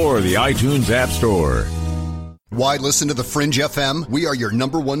Play or the iTunes App Store. Why listen to The Fringe FM? We are your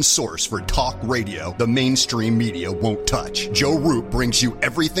number one source for talk radio the mainstream media won't touch. Joe Roop brings you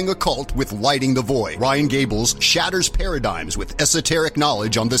everything occult with Lighting the Void. Ryan Gables shatters paradigms with esoteric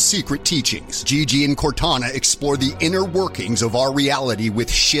knowledge on The Secret Teachings. Gigi and Cortana explore the inner workings of our reality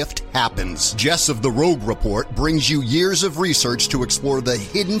with Shift Happens. Jess of the Rogue Report brings you years of research to explore the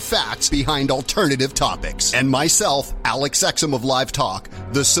hidden facts behind alternative topics. And myself, Alex Exum of Live Talk,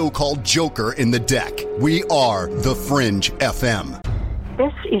 the so-called Joker in the deck. We are The Fringe FM.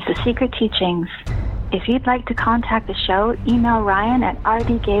 This is The Secret Teachings. If you'd like to contact the show, email Ryan at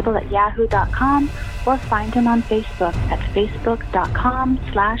rdgable@yahoo.com or find him on Facebook at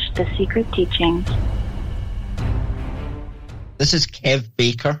facebook.com/The Secret Teachings. This is Kev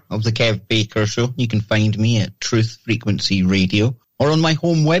Baker of The Kev Baker Show. You can find me at Truth Frequency Radio or on my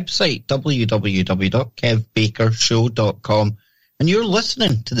home website, www.kevbakershow.com. And you're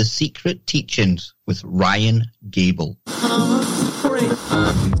listening to The Secret Teachings with Ryan Gable. The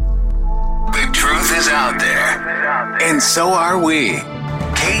truth is out there, and so are we.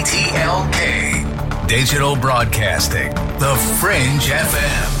 KTLK, Digital Broadcasting, The Fringe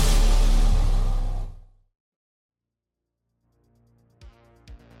FM.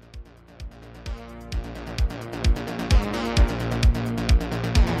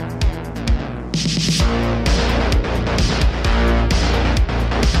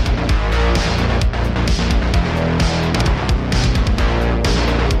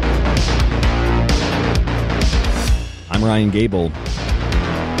 I'm Ryan Gable,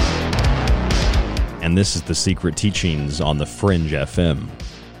 and this is The Secret Teachings on the Fringe FM.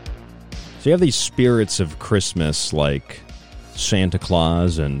 So you have these spirits of Christmas like Santa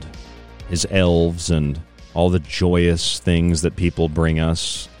Claus and his elves and all the joyous things that people bring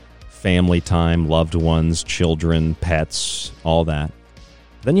us, family time, loved ones, children, pets, all that.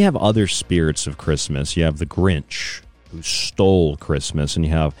 Then you have other spirits of Christmas. You have the Grinch, who stole Christmas, and you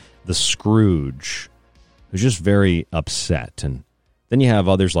have the Scrooge, who's just very upset. And then you have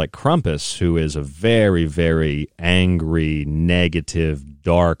others like Krampus, who is a very, very angry, negative,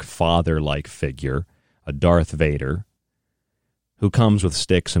 dark father-like figure, a Darth Vader, who comes with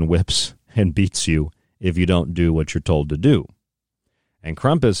sticks and whips and beats you if you don't do what you're told to do. And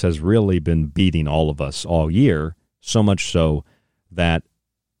Krampus has really been beating all of us all year, so much so that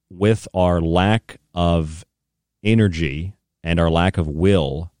with our lack of energy and our lack of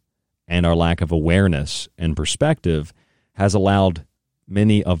will and our lack of awareness and perspective has allowed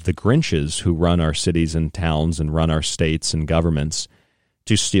many of the Grinches who run our cities and towns and run our states and governments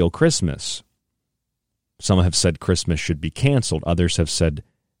to steal Christmas. Some have said Christmas should be canceled. Others have said,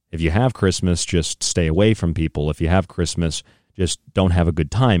 if you have Christmas, just stay away from people. If you have Christmas, just don't have a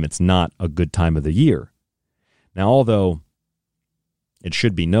good time. It's not a good time of the year. Now, although it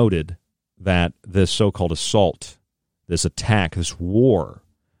should be noted that this so-called assault, this attack, this war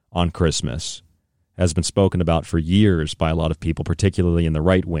on Christmas has been spoken about for years by a lot of people, particularly in the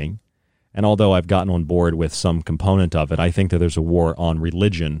right wing. And although I've gotten on board with some component of it, I think that there's a war on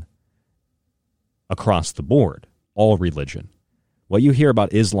religion across the board, all religion. What you hear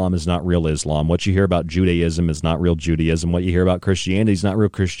about Islam is not real Islam. What you hear about Judaism is not real Judaism. What you hear about Christianity is not real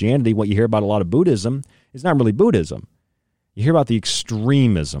Christianity. What you hear about a lot of Buddhism is not really Buddhism. You hear about the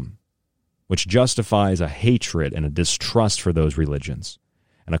extremism, which justifies a hatred and a distrust for those religions,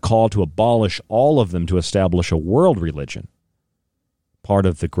 and a call to abolish all of them to establish a world religion, part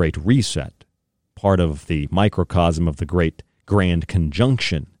of the Great Reset, part of the microcosm of the great grand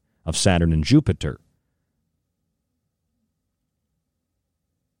conjunction of Saturn and Jupiter.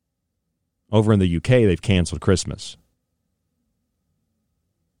 Over in the UK, they've canceled Christmas.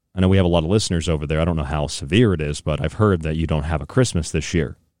 I know we have a lot of listeners over there. I don't know how severe it is, but I've heard that you don't have a Christmas this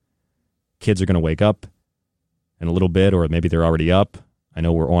year. Kids are going to wake up in a little bit, or maybe they're already up. I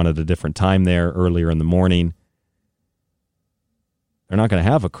know we're on at a different time there, earlier in the morning. They're not going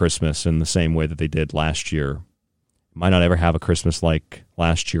to have a Christmas in the same way that they did last year. Might not ever have a Christmas like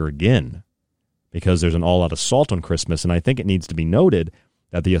last year again, because there's an all-out assault on Christmas, and I think it needs to be noted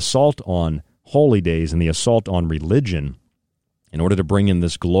that the assault on holy days and the assault on religion, in order to bring in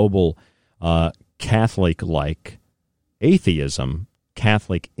this global Catholic-like atheism,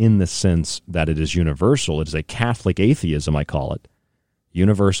 Catholic in the sense that it is universal, it is a Catholic atheism, I call it,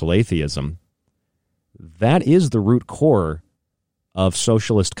 universal atheism, that is the root core of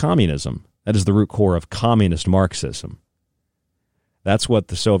socialist communism. That is the root core of communist Marxism. That's what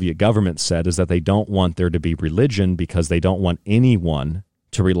the Soviet government said, is that they don't want there to be religion because they don't want anyone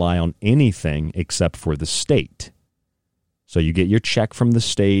to rely on anything except for the state. So you get your check from the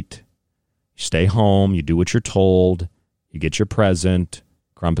state, you stay home, you do what you're told, you get your present,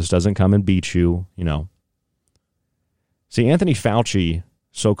 Krampus doesn't come and beat you, you know. See, Anthony Fauci,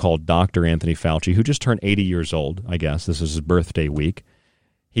 so-called Dr. Anthony Fauci, who just turned 80 years old, I guess, this is his birthday week,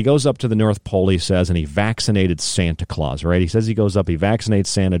 he goes up to the North Pole, he says, and he vaccinated Santa Claus, right? He says he goes up, he vaccinates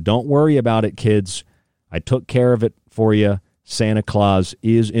Santa. Don't worry about it, kids. I took care of it for you. Santa Claus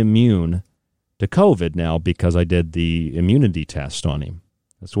is immune to COVID now because I did the immunity test on him.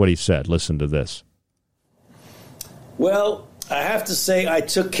 That's what he said. Listen to this. Well, I have to say I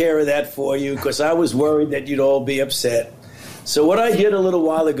took care of that for you because I was worried that you'd all be upset. So what I did a little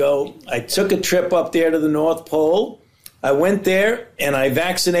while ago, I took a trip up there to the North Pole. I went there and I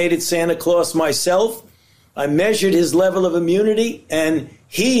vaccinated Santa Claus myself. I measured his level of immunity, and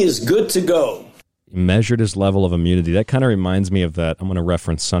he is good to go. He measured his level of immunity. That kind of reminds me of that. I'm going to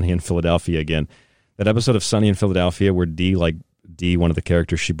reference Sunny in Philadelphia again. That episode of Sunny in Philadelphia where Dee, one of the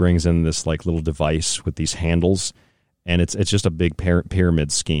characters, she brings in this like little device with these handles, and it's just a big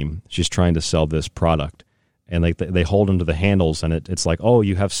pyramid scheme. She's trying to sell this product. And they hold him to the handles, and it's like, oh,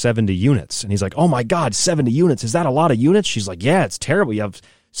 you have 70 units. And he's like, oh, my God, 70 units. Is that a lot of units? She's like, yeah, it's terrible. You have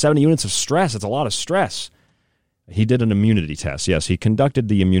 70 units of stress. It's a lot of stress. He did an immunity test. Yes, he conducted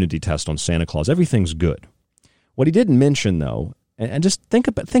the immunity test on Santa Claus. Everything's good. What he didn't mention, though, and just think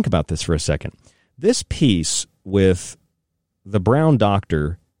about this for a second. This piece with the brown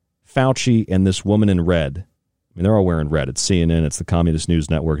doctor, Fauci, and this woman in red. I mean, they're all wearing red. It's CNN. It's the Communist News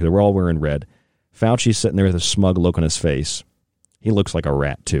Network. They were all wearing red. Fauci's sitting there with a smug look on his face. He looks like a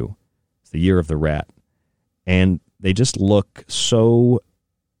rat, too. It's the year of the rat. And they just look so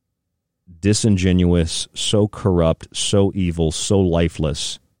disingenuous, so corrupt, so evil, so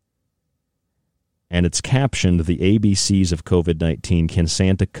lifeless. And it's captioned, the ABCs of COVID-19. Can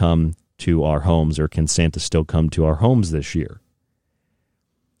Santa come to our homes, or can Santa still come to our homes this year?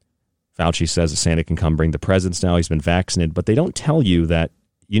 Fauci says that Santa can come bring the presents now. He's been vaccinated. But they don't tell you that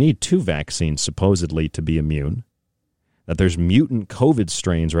you need 2 vaccines, supposedly, to be immune. That there's mutant COVID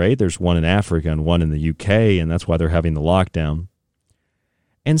strains, right? There's one in Africa and one in the UK, and that's why they're having the lockdown.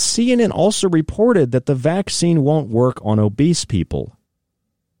 And CNN also reported that the vaccine won't work on obese people.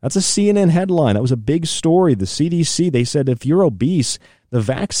 That's a CNN headline. That was a big story. The CDC, they said if you're obese, the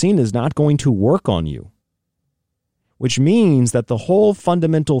vaccine is not going to work on you. Which means that the whole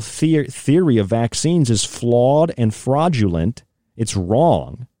fundamental theory of vaccines is flawed and fraudulent. It's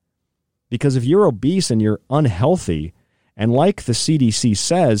wrong, because if you're obese and you're unhealthy, and like the CDC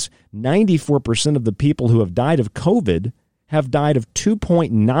says, 94% of the people who have died of COVID have died of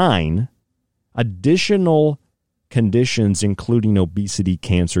 2.9 additional conditions, including obesity,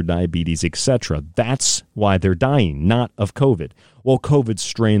 cancer, diabetes, etc. That's why they're dying, not of COVID. Well, COVID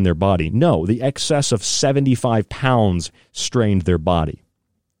strained their body. No, the excess of 75 pounds strained their body.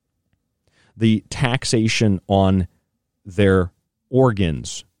 The taxation on their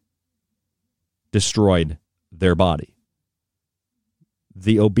organs destroyed their body.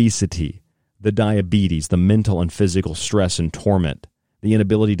 The obesity, the diabetes, the mental and physical stress and torment, the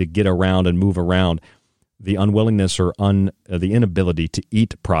inability to get around and move around, the unwillingness or the inability to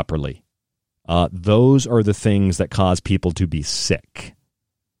eat properly. Those are the things that cause people to be sick.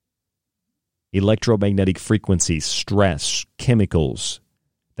 Electromagnetic frequencies, stress, chemicals,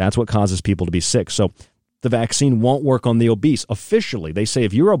 that's what causes people to be sick. So the vaccine won't work on the obese. Officially, they say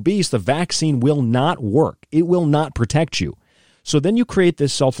if you're obese, the vaccine will not work. It will not protect you. So then you create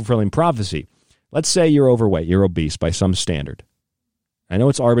this self-fulfilling prophecy. Let's say you're overweight, you're obese by some standard. I know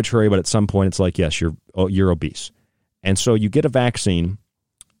it's arbitrary, but at some point it's like, yes, you're obese. And so you get a vaccine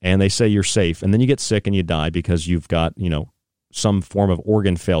and they say you're safe, and then you get sick and you die because you've got, some form of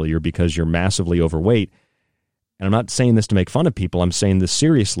organ failure because you're massively overweight. And I'm not saying this to make fun of people. I'm saying this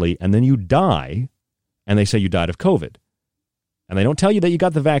seriously. And then you die, and they say you died of COVID. And they don't tell you that you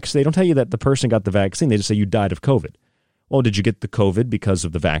got the vaccine. They don't tell you that the person got the vaccine. They just say you died of COVID. Well, did you get the COVID because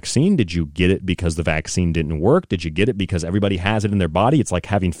of the vaccine? Did you get it because the vaccine didn't work? Did you get it because everybody has it in their body? It's like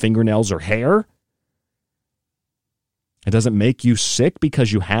having fingernails or hair. It doesn't make you sick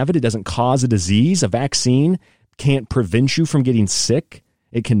because you have it. It doesn't cause a disease. A vaccine can't prevent you from getting sick.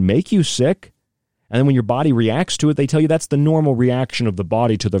 It can make you sick. And then when your body reacts to it, they tell you that's the normal reaction of the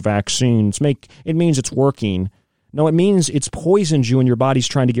body to the vaccine. It means it's working. No, it means it's poisoned you and your body's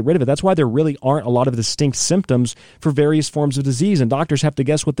trying to get rid of it. That's why there really aren't a lot of distinct symptoms for various forms of disease. And doctors have to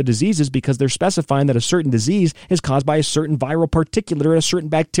guess what the disease is because they're specifying that a certain disease is caused by a certain viral particulate or a certain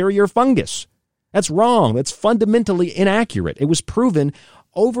bacteria or fungus. That's wrong. That's fundamentally inaccurate. It was proven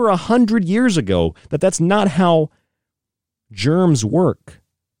over 100 years ago that that's not how germs work.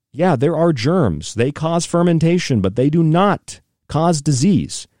 Yeah, there are germs. They cause fermentation, but they do not cause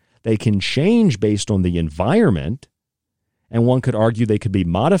disease. They can change based on the environment, and one could argue they could be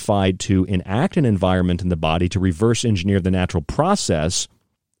modified to enact an environment in the body to reverse engineer the natural process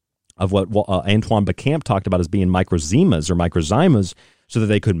of what Antoine Becamp talked about as being microzymas so that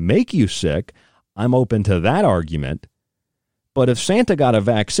they could make you sick. I'm open to that argument. But if Santa got a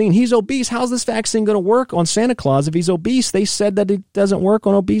vaccine, he's obese. How's this vaccine going to work on Santa Claus if he's obese? They said that it doesn't work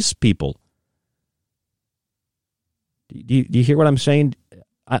on obese people. Do you hear what I'm saying?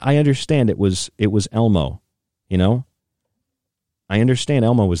 I understand it was Elmo, I understand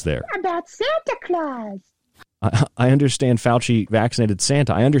Elmo was there. About Santa Claus. I understand Fauci vaccinated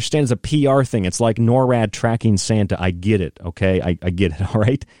Santa. I understand it's a PR thing. It's like NORAD tracking Santa. I get it, okay? I get it, all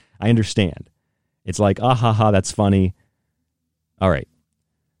right? I understand. It's like, that's funny. All right.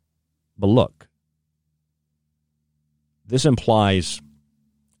 But look, this implies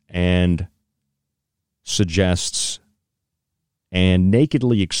and suggests and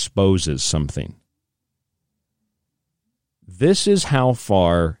nakedly exposes something. This is how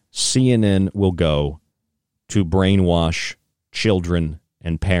far CNN will go to brainwash children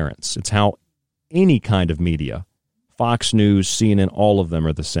and parents. It's how any kind of media, Fox News, CNN, all of them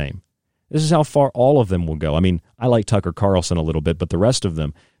are the same. This is how far all of them will go. I mean, I like Tucker Carlson a little bit, but the rest of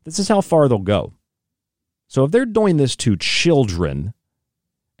them, this is how far they'll go. So if they're doing this to children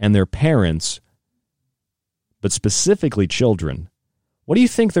and their parents, but specifically children, what do you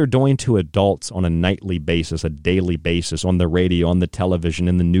think they're doing to adults on a nightly basis, a daily basis, on the radio, on the television,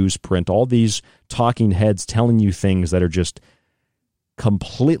 in the newsprint, all these talking heads telling you things that are just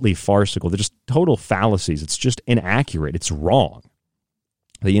completely farcical. They're just total fallacies. It's just inaccurate. It's wrong.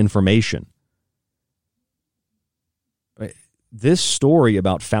 The information. This story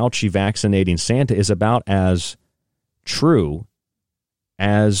about Fauci vaccinating Santa is about as true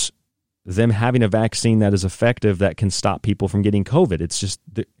as them having a vaccine that is effective that can stop people from getting COVID. It's just,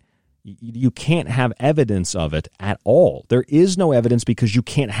 you can't have evidence of it at all. There is no evidence because you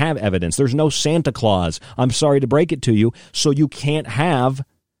can't have evidence. There's no Santa Claus. I'm sorry to break it to you. So you can't have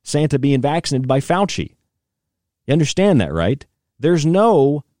Santa being vaccinated by Fauci. You understand that, right? There's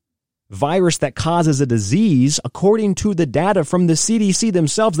no virus that causes a disease. According to the data from the CDC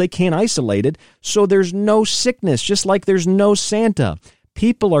themselves, they can't isolate it. So there's no sickness, just like there's no Santa.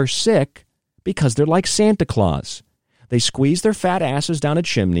 People are sick because they're like Santa Claus. They squeeze their fat asses down a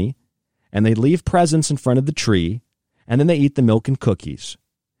chimney, and they leave presents in front of the tree, and then they eat the milk and cookies.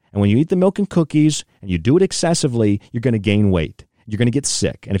 And when you eat the milk and cookies, and you do it excessively, you're going to gain weight. You're going to get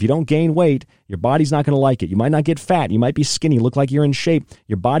sick. And if you don't gain weight, your body's not going to like it. You might not get fat. You might be skinny, look like you're in shape.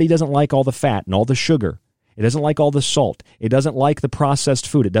 Your body doesn't like all the fat and all the sugar. It doesn't like all the salt. It doesn't like the processed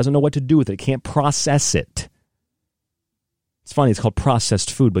food. It doesn't know what to do with it. It can't process it. It's funny, it's called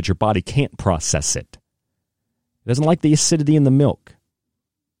processed food, but your body can't process it. It doesn't like the acidity in the milk.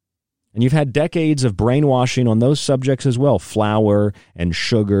 And you've had decades of brainwashing on those subjects as well. Flour and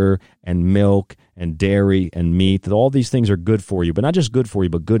sugar and milk and dairy and meat. That all these things are good for you, but not just good for you,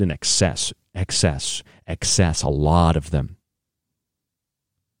 but good in excess. Excess, a lot of them.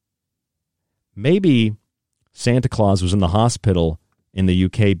 Maybe Santa Claus was in the hospital in the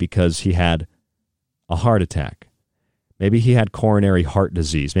UK because he had a heart attack. Maybe he had coronary heart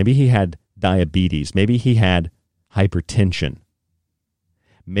disease. Maybe he had diabetes. Maybe he had hypertension.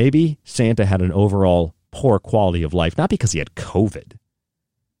 Maybe Santa had an overall poor quality of life, not because he had COVID,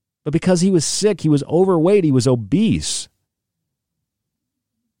 but because he was sick, he was overweight, he was obese.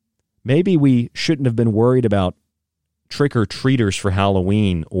 Maybe we shouldn't have been worried about trick-or-treaters for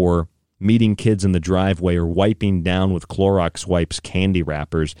Halloween or meeting kids in the driveway or wiping down with Clorox wipes candy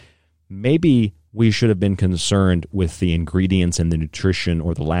wrappers. Maybe we should have been concerned with the ingredients and the nutrition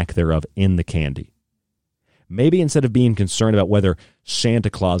or the lack thereof in the candy. Maybe instead of being concerned about whether Santa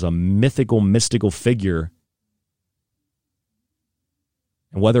Claus, a mystical figure,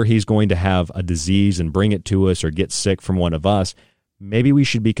 and whether he's going to have a disease and bring it to us or get sick from one of us, maybe we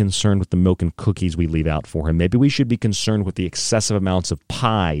should be concerned with the milk and cookies we leave out for him. Maybe we should be concerned with the excessive amounts of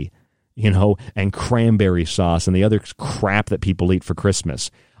pie, and cranberry sauce and the other crap that people eat for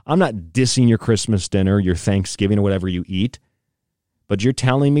Christmas. I'm not dissing your Christmas dinner, your Thanksgiving, or whatever you eat. But you're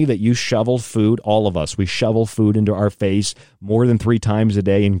telling me that you shovel food, all of us, we shovel food into our face more than 3 times a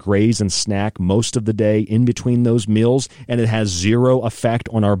day and graze and snack most of the day in between those meals, and it has zero effect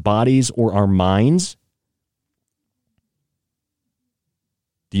on our bodies or our minds?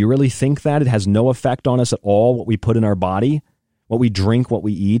 Do you really think that? It has no effect on us at all, what we put in our body, what we drink, what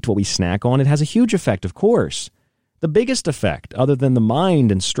we eat, what we snack on? It has a huge effect, of course. The biggest effect, other than the mind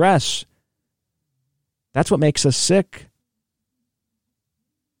and stress. That's what makes us sick.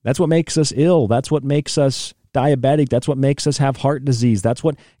 That's what makes us ill. That's what makes us diabetic. That's what makes us have heart disease. That's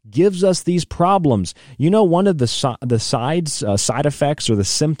what gives us these problems. One of the side effects, or the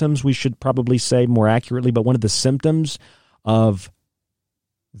symptoms, we should probably say more accurately, but one of the symptoms of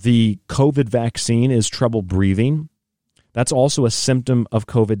the COVID vaccine is trouble breathing. That's also a symptom of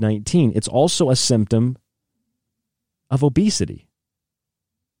COVID-19. It's also a symptom of obesity.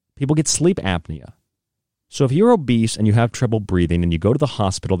 People get sleep apnea. So if you're obese and you have trouble breathing and you go to the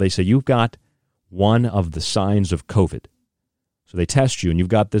hospital, they say you've got one of the signs of COVID. So they test you and you've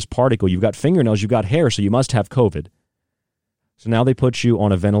got this particle, you've got fingernails, you've got hair, so you must have COVID. So now they put you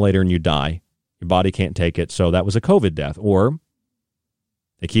on a ventilator and you die. Your body can't take it, so that was a COVID death. Or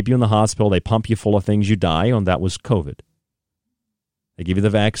they keep you in the hospital, they pump you full of things, you die, and that was COVID. They give you the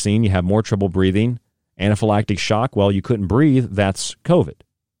vaccine, you have more trouble breathing, anaphylactic shock, well, you couldn't breathe, that's COVID.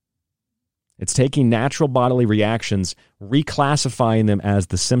 It's taking natural bodily reactions, reclassifying them as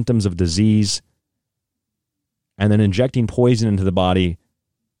the symptoms of disease, and then injecting poison into the body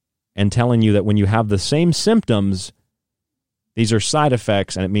and telling you that when you have the same symptoms, these are side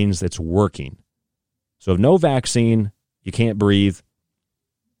effects, and it means it's working. So if no vaccine, you can't breathe.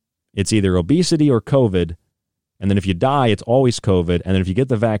 It's either obesity or COVID, and then if you die, it's always COVID, and then if you get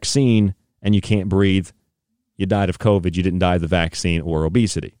the vaccine and you can't breathe, you died of COVID, you didn't die of the vaccine or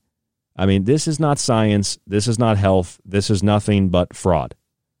obesity. I mean, this is not science. This is not health. This is nothing but fraud.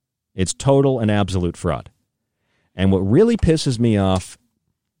 It's total and absolute fraud. And what really pisses me off,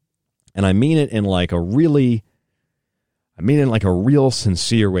 and I mean it in like a real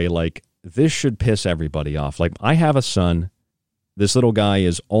sincere way, like this should piss everybody off. Like I have a son. This little guy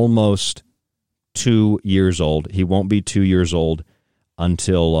is almost 2 years old. He won't be 2 years old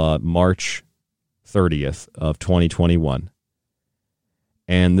until March 30th of 2021.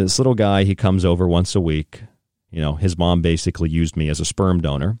 And this little guy, he comes over once a week. His mom basically used me as a sperm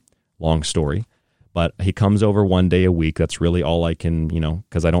donor. Long story. But he comes over one day a week. That's really all I can,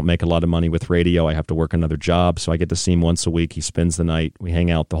 because I don't make a lot of money with radio. I have to work another job. So I get to see him once a week. He spends the night. We hang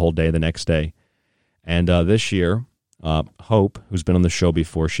out the whole day the next day. And this year, Hope, who's been on the show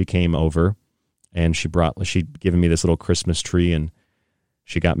before, she came over and she'd given me this little Christmas tree, and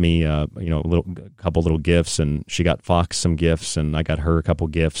she got me, a couple little gifts, and she got Fox some gifts, and I got her a couple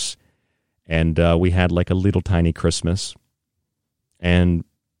gifts, and we had like a little tiny Christmas. And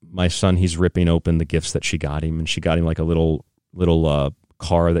my son, he's ripping open the gifts that she got him, and she got him like a little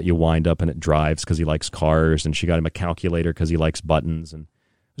car that you wind up and it drives because he likes cars, and she got him a calculator because he likes buttons, and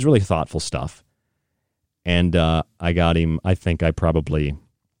it was really thoughtful stuff. And I got him, I think I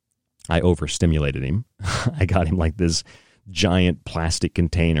overstimulated him. I got him like this giant plastic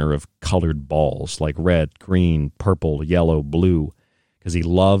container of colored balls, like red, green, purple, yellow, blue, because he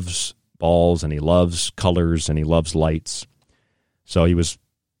loves balls and he loves colors and he loves lights. So he was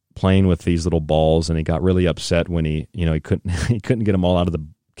playing with these little balls, and he got really upset when he couldn't get them all out of the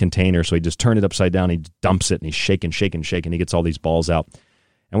container, so he just turned it upside down, he dumps it, and he's shaking, he gets all these balls out.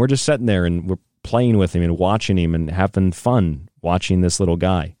 And we're just sitting there, and we're playing with him and watching him and having fun watching this little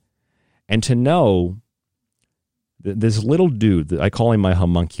guy. And to know this little dude, I call him my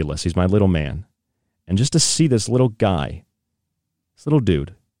homunculus, he's my little man, and just to see this little guy, this little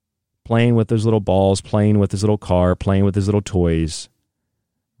dude, playing with his little balls, playing with his little car, playing with his little toys,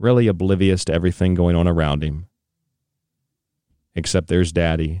 really oblivious to everything going on around him. Except there's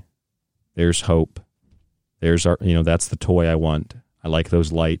Daddy, there's Hope, there's our, that's the toy I want. I like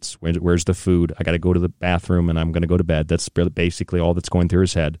those lights. Where's the food? I got to go to the bathroom and I'm going to go to bed. That's basically all that's going through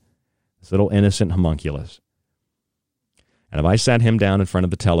his head. This little innocent homunculus. And if I sat him down in front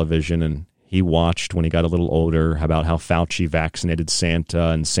of the television and he watched when he got a little older about how Fauci vaccinated Santa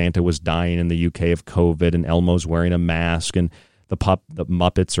and Santa was dying in the UK of COVID and Elmo's wearing a mask and the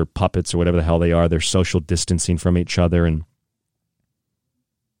Muppets or puppets or whatever the hell they are, they're social distancing from each other and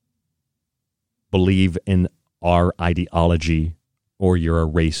believe in our ideology, or you're a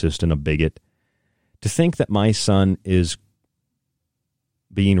racist and a bigot. To think that my son is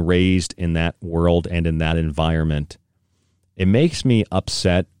being raised in that world and in that environment, it makes me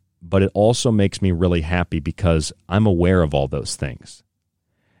upset, but it also makes me really happy because I'm aware of all those things.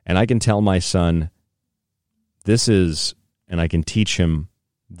 And I can tell my son, and I can teach him,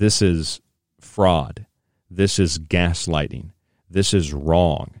 this is fraud. This is gaslighting. This is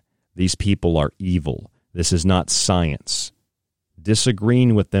wrong. These people are evil. This is not science.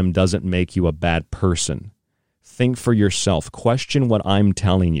 Disagreeing with them doesn't make you a bad person. Think for yourself. Question what I'm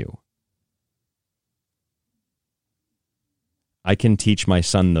telling you. I can teach my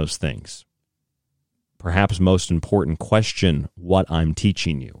son those things. Perhaps most important, question what I'm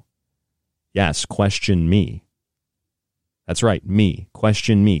teaching you. Yes, question me. That's right, me.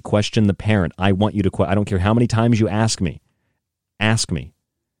 Question me. Question the parent. I want you to I don't care how many times you ask me. Ask me.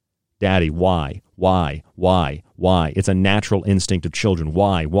 Daddy, why? Why? It's a natural instinct of children.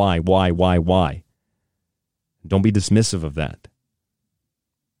 Why? Don't be dismissive of that.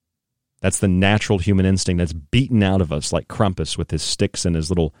 That's the natural human instinct that's beaten out of us like Krampus with his sticks and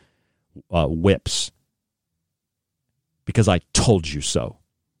his little whips. Because I told you so.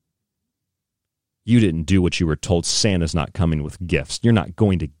 You didn't do what you were told. Santa's not coming with gifts. You're not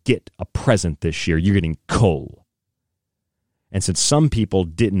going to get a present this year. You're getting coal. And since some people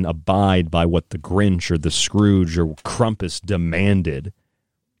didn't abide by what the Grinch or the Scrooge or Krampus demanded,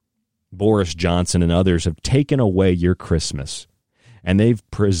 Boris Johnson and others have taken away your Christmas. And they've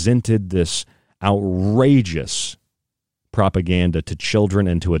presented this outrageous propaganda to children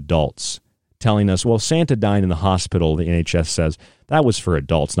and to adults, telling us, well, Santa dying in the hospital, the NHS says, that was for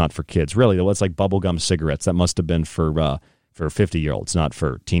adults, not for kids. Really, it's like bubblegum cigarettes. That must have been for 50-year-olds, not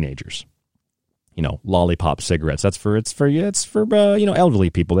for teenagers. Lollipop cigarettes. It's for elderly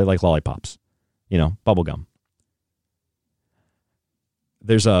people. They like lollipops. Bubble gum.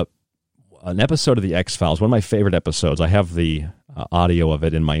 There's an episode of the X-Files, one of my favorite episodes. I have the audio of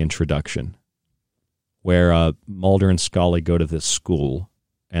it in my introduction, where Mulder and Scully go to this school,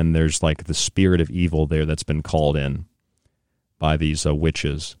 and there's like the spirit of evil there that's been called in by these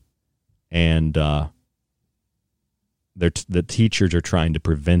witches, and the teachers are trying to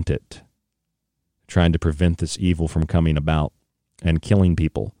prevent it. Trying to prevent this evil from coming about and killing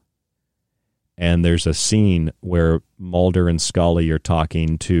people. And there's a scene where Mulder and Scully are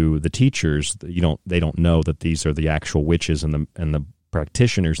talking to the teachers. They don't know that these are the actual witches and the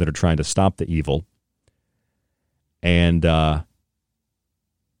practitioners that are trying to stop the evil. And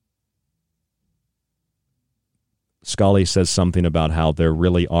Scully says something about how there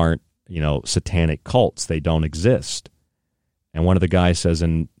really aren't, satanic cults. They don't exist. And one of the guys says,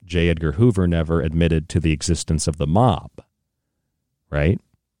 and J. Edgar Hoover never admitted to the existence of the mob, right?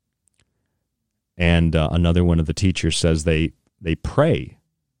 And another one of the teachers says they prey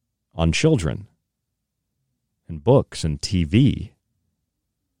on children and books and TV.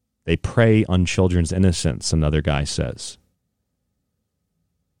 They prey on children's innocence, another guy says.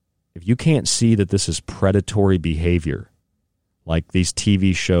 If you can't see that this is predatory behavior, like these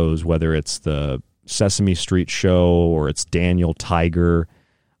TV shows, whether it's the Sesame Street show or it's Daniel Tiger,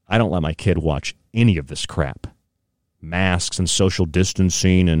 I don't let my kid watch any of this crap. Masks and social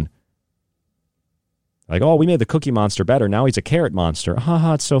distancing and like, oh, we made the Cookie Monster better. Now he's a carrot monster. Ha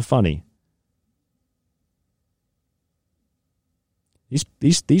ha, it's so funny.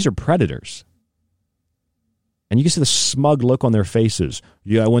 These are predators. And you can see the smug look on their faces.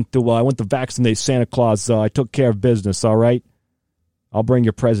 Yeah, I went to vaccinate Santa Claus. I took care of business, all right? I'll bring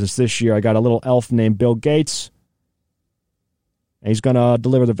your presents this year. I got a little elf named Bill Gates. And he's going to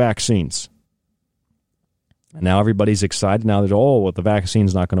deliver the vaccines. And now everybody's excited. Now that, the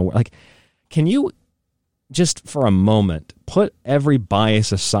vaccine's not going to work. Like, can you just for a moment put every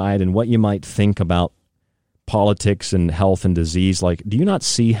bias aside and what you might think about politics and health and disease? Like, do you not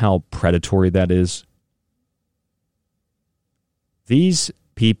see how predatory that is? These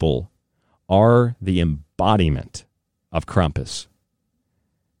people are the embodiment of Krampus.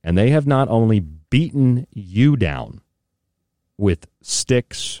 And they have not only beaten you down with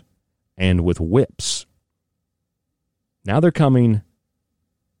sticks and with whips, now they're coming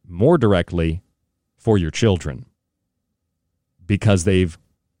more directly for your children because they've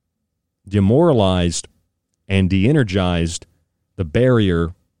demoralized and de-energized the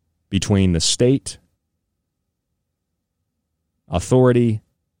barrier between the state, authority,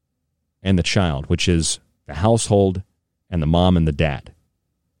 and the child, which is the household and the mom and the dad,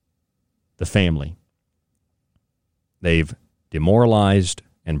 the family. They've demoralized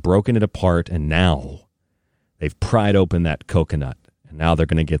and broken it apart, and now they've pried open that coconut, and now they're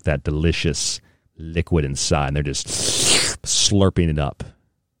going to get that delicious liquid inside, and they're just slurping it up.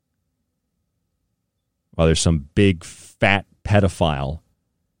 While there's some big, fat pedophile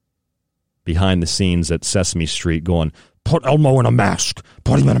behind the scenes at Sesame Street going, put Elmo in a mask.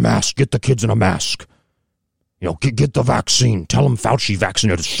 Put him in a mask. Get the kids in a mask. Get the vaccine. Tell them Fauci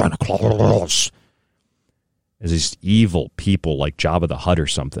vaccinated Santa Claus. There's these evil people like Jabba the Hutt or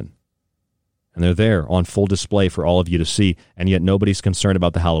something. And they're there on full display for all of you to see. And yet nobody's concerned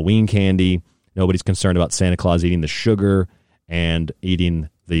about the Halloween candy. Nobody's concerned about Santa Claus eating the sugar and eating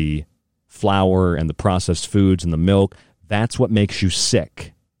the flour and the processed foods and the milk. That's what makes you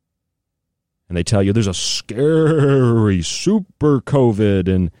sick. And they tell you there's a scary super COVID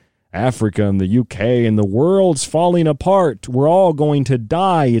in Africa and the UK and the world's falling apart. We're all going to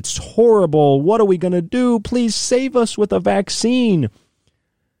die. It's horrible. What are we going to do? Please save us with a vaccine.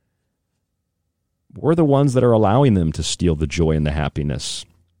 We're the ones that are allowing them to steal the joy and the happiness.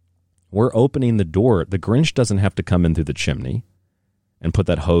 We're opening the door. The Grinch doesn't have to come in through the chimney and put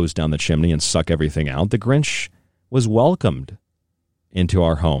that hose down the chimney and suck everything out. The Grinch was welcomed into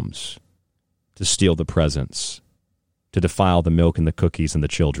our homes to steal the presents, to defile the milk and the cookies and the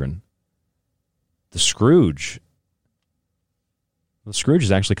children. The Scrooge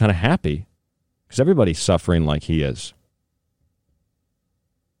is actually kind of happy because everybody's suffering like he is.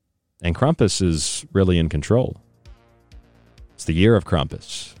 And Krampus is really in control. It's the year of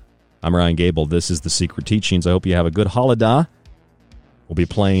Krampus. I'm Ryan Gable. This is The Secret Teachings. I hope you have a good holiday. We'll be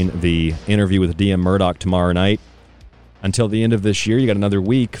playing the interview with DM Murdoch tomorrow night. Until the end of this year, you got another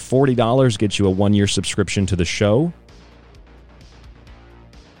week. $40 gets you a 1-year subscription to the show.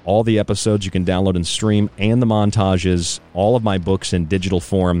 All the episodes you can download and stream, and the montages, all of my books in digital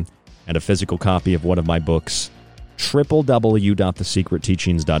form, and a physical copy of one of my books.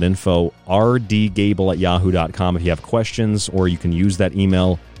 www.thesecretteachings.info, rdgable@yahoo.com if you have questions, or you can use that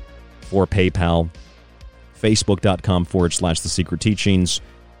email for PayPal, facebook.com/The Secret Teachings.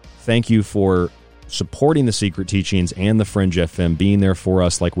 Thank you for supporting The Secret Teachings and the Fringe FM, being there for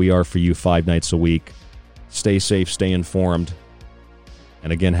us like we are for you 5 nights a week. Stay safe, stay informed,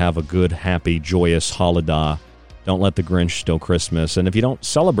 and again, have a good, happy, joyous holiday. Don't let the Grinch steal Christmas. And if you don't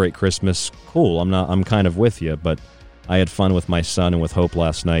celebrate Christmas, cool. I'm kind of with you, but I had fun with my son and with Hope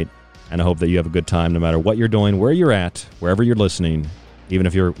last night, and I hope that you have a good time no matter what you're doing, where you're at, wherever you're listening, even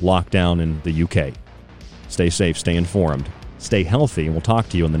if you're locked down in the UK. Stay safe, stay informed, stay healthy, and we'll talk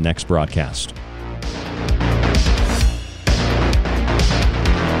to you in the next broadcast.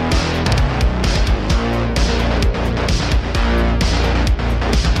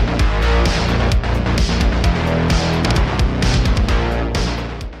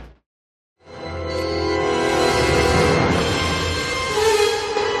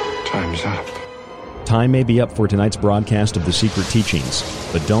 Time may be up for tonight's broadcast of The Secret Teachings,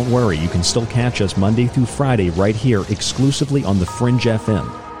 but don't worry, you can still catch us Monday through Friday right here exclusively on the Fringe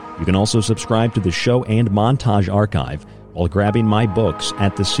FM. You can also subscribe to the show and montage archive while grabbing my books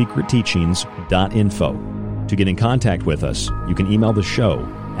at thesecretteachings.info. To get in contact with us, you can email the show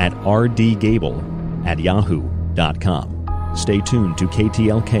at rdgable@yahoo.com. Stay tuned to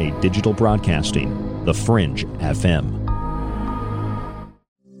KTLK Digital Broadcasting, The Fringe FM.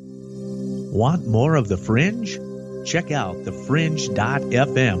 Want more of The Fringe? Check out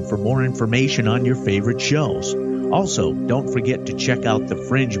thefringe.fm for more information on your favorite shows. Also, don't forget to check out the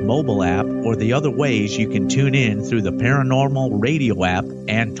Fringe mobile app or the other ways you can tune in through the Paranormal Radio app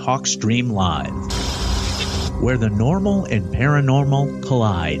and TalkStream Live. Where the normal and paranormal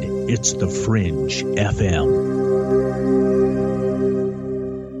collide, it's the Fringe FM.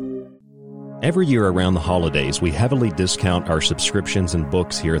 Every year around the holidays, we heavily discount our subscriptions and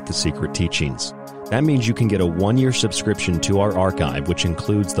books here at The Secret Teachings. That means you can get a 1-year subscription to our archive, which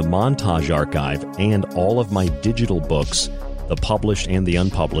includes the Montage Archive and all of my digital books, the published and the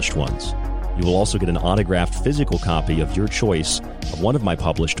unpublished ones. You will also get an autographed physical copy of your choice of one of my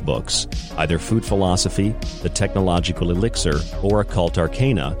published books, either Food Philosophy, The Technological Elixir, or Occult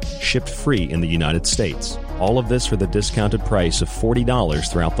Arcana, shipped free in the United States. All of this for the discounted price of $40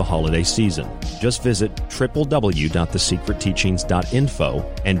 throughout the holiday season. Just visit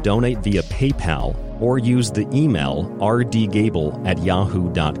www.thesecretteachings.info and donate via PayPal or use the email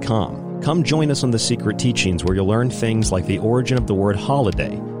rdgable@yahoo.com. Come join us on The Secret Teachings, where you'll learn things like the origin of the word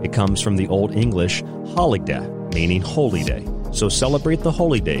holiday. It comes from the Old English holigda, meaning holy day. So celebrate the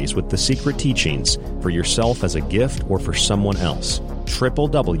holy days with The Secret Teachings for yourself as a gift or for someone else.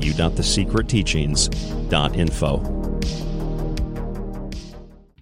 www.thesecretteachings.info.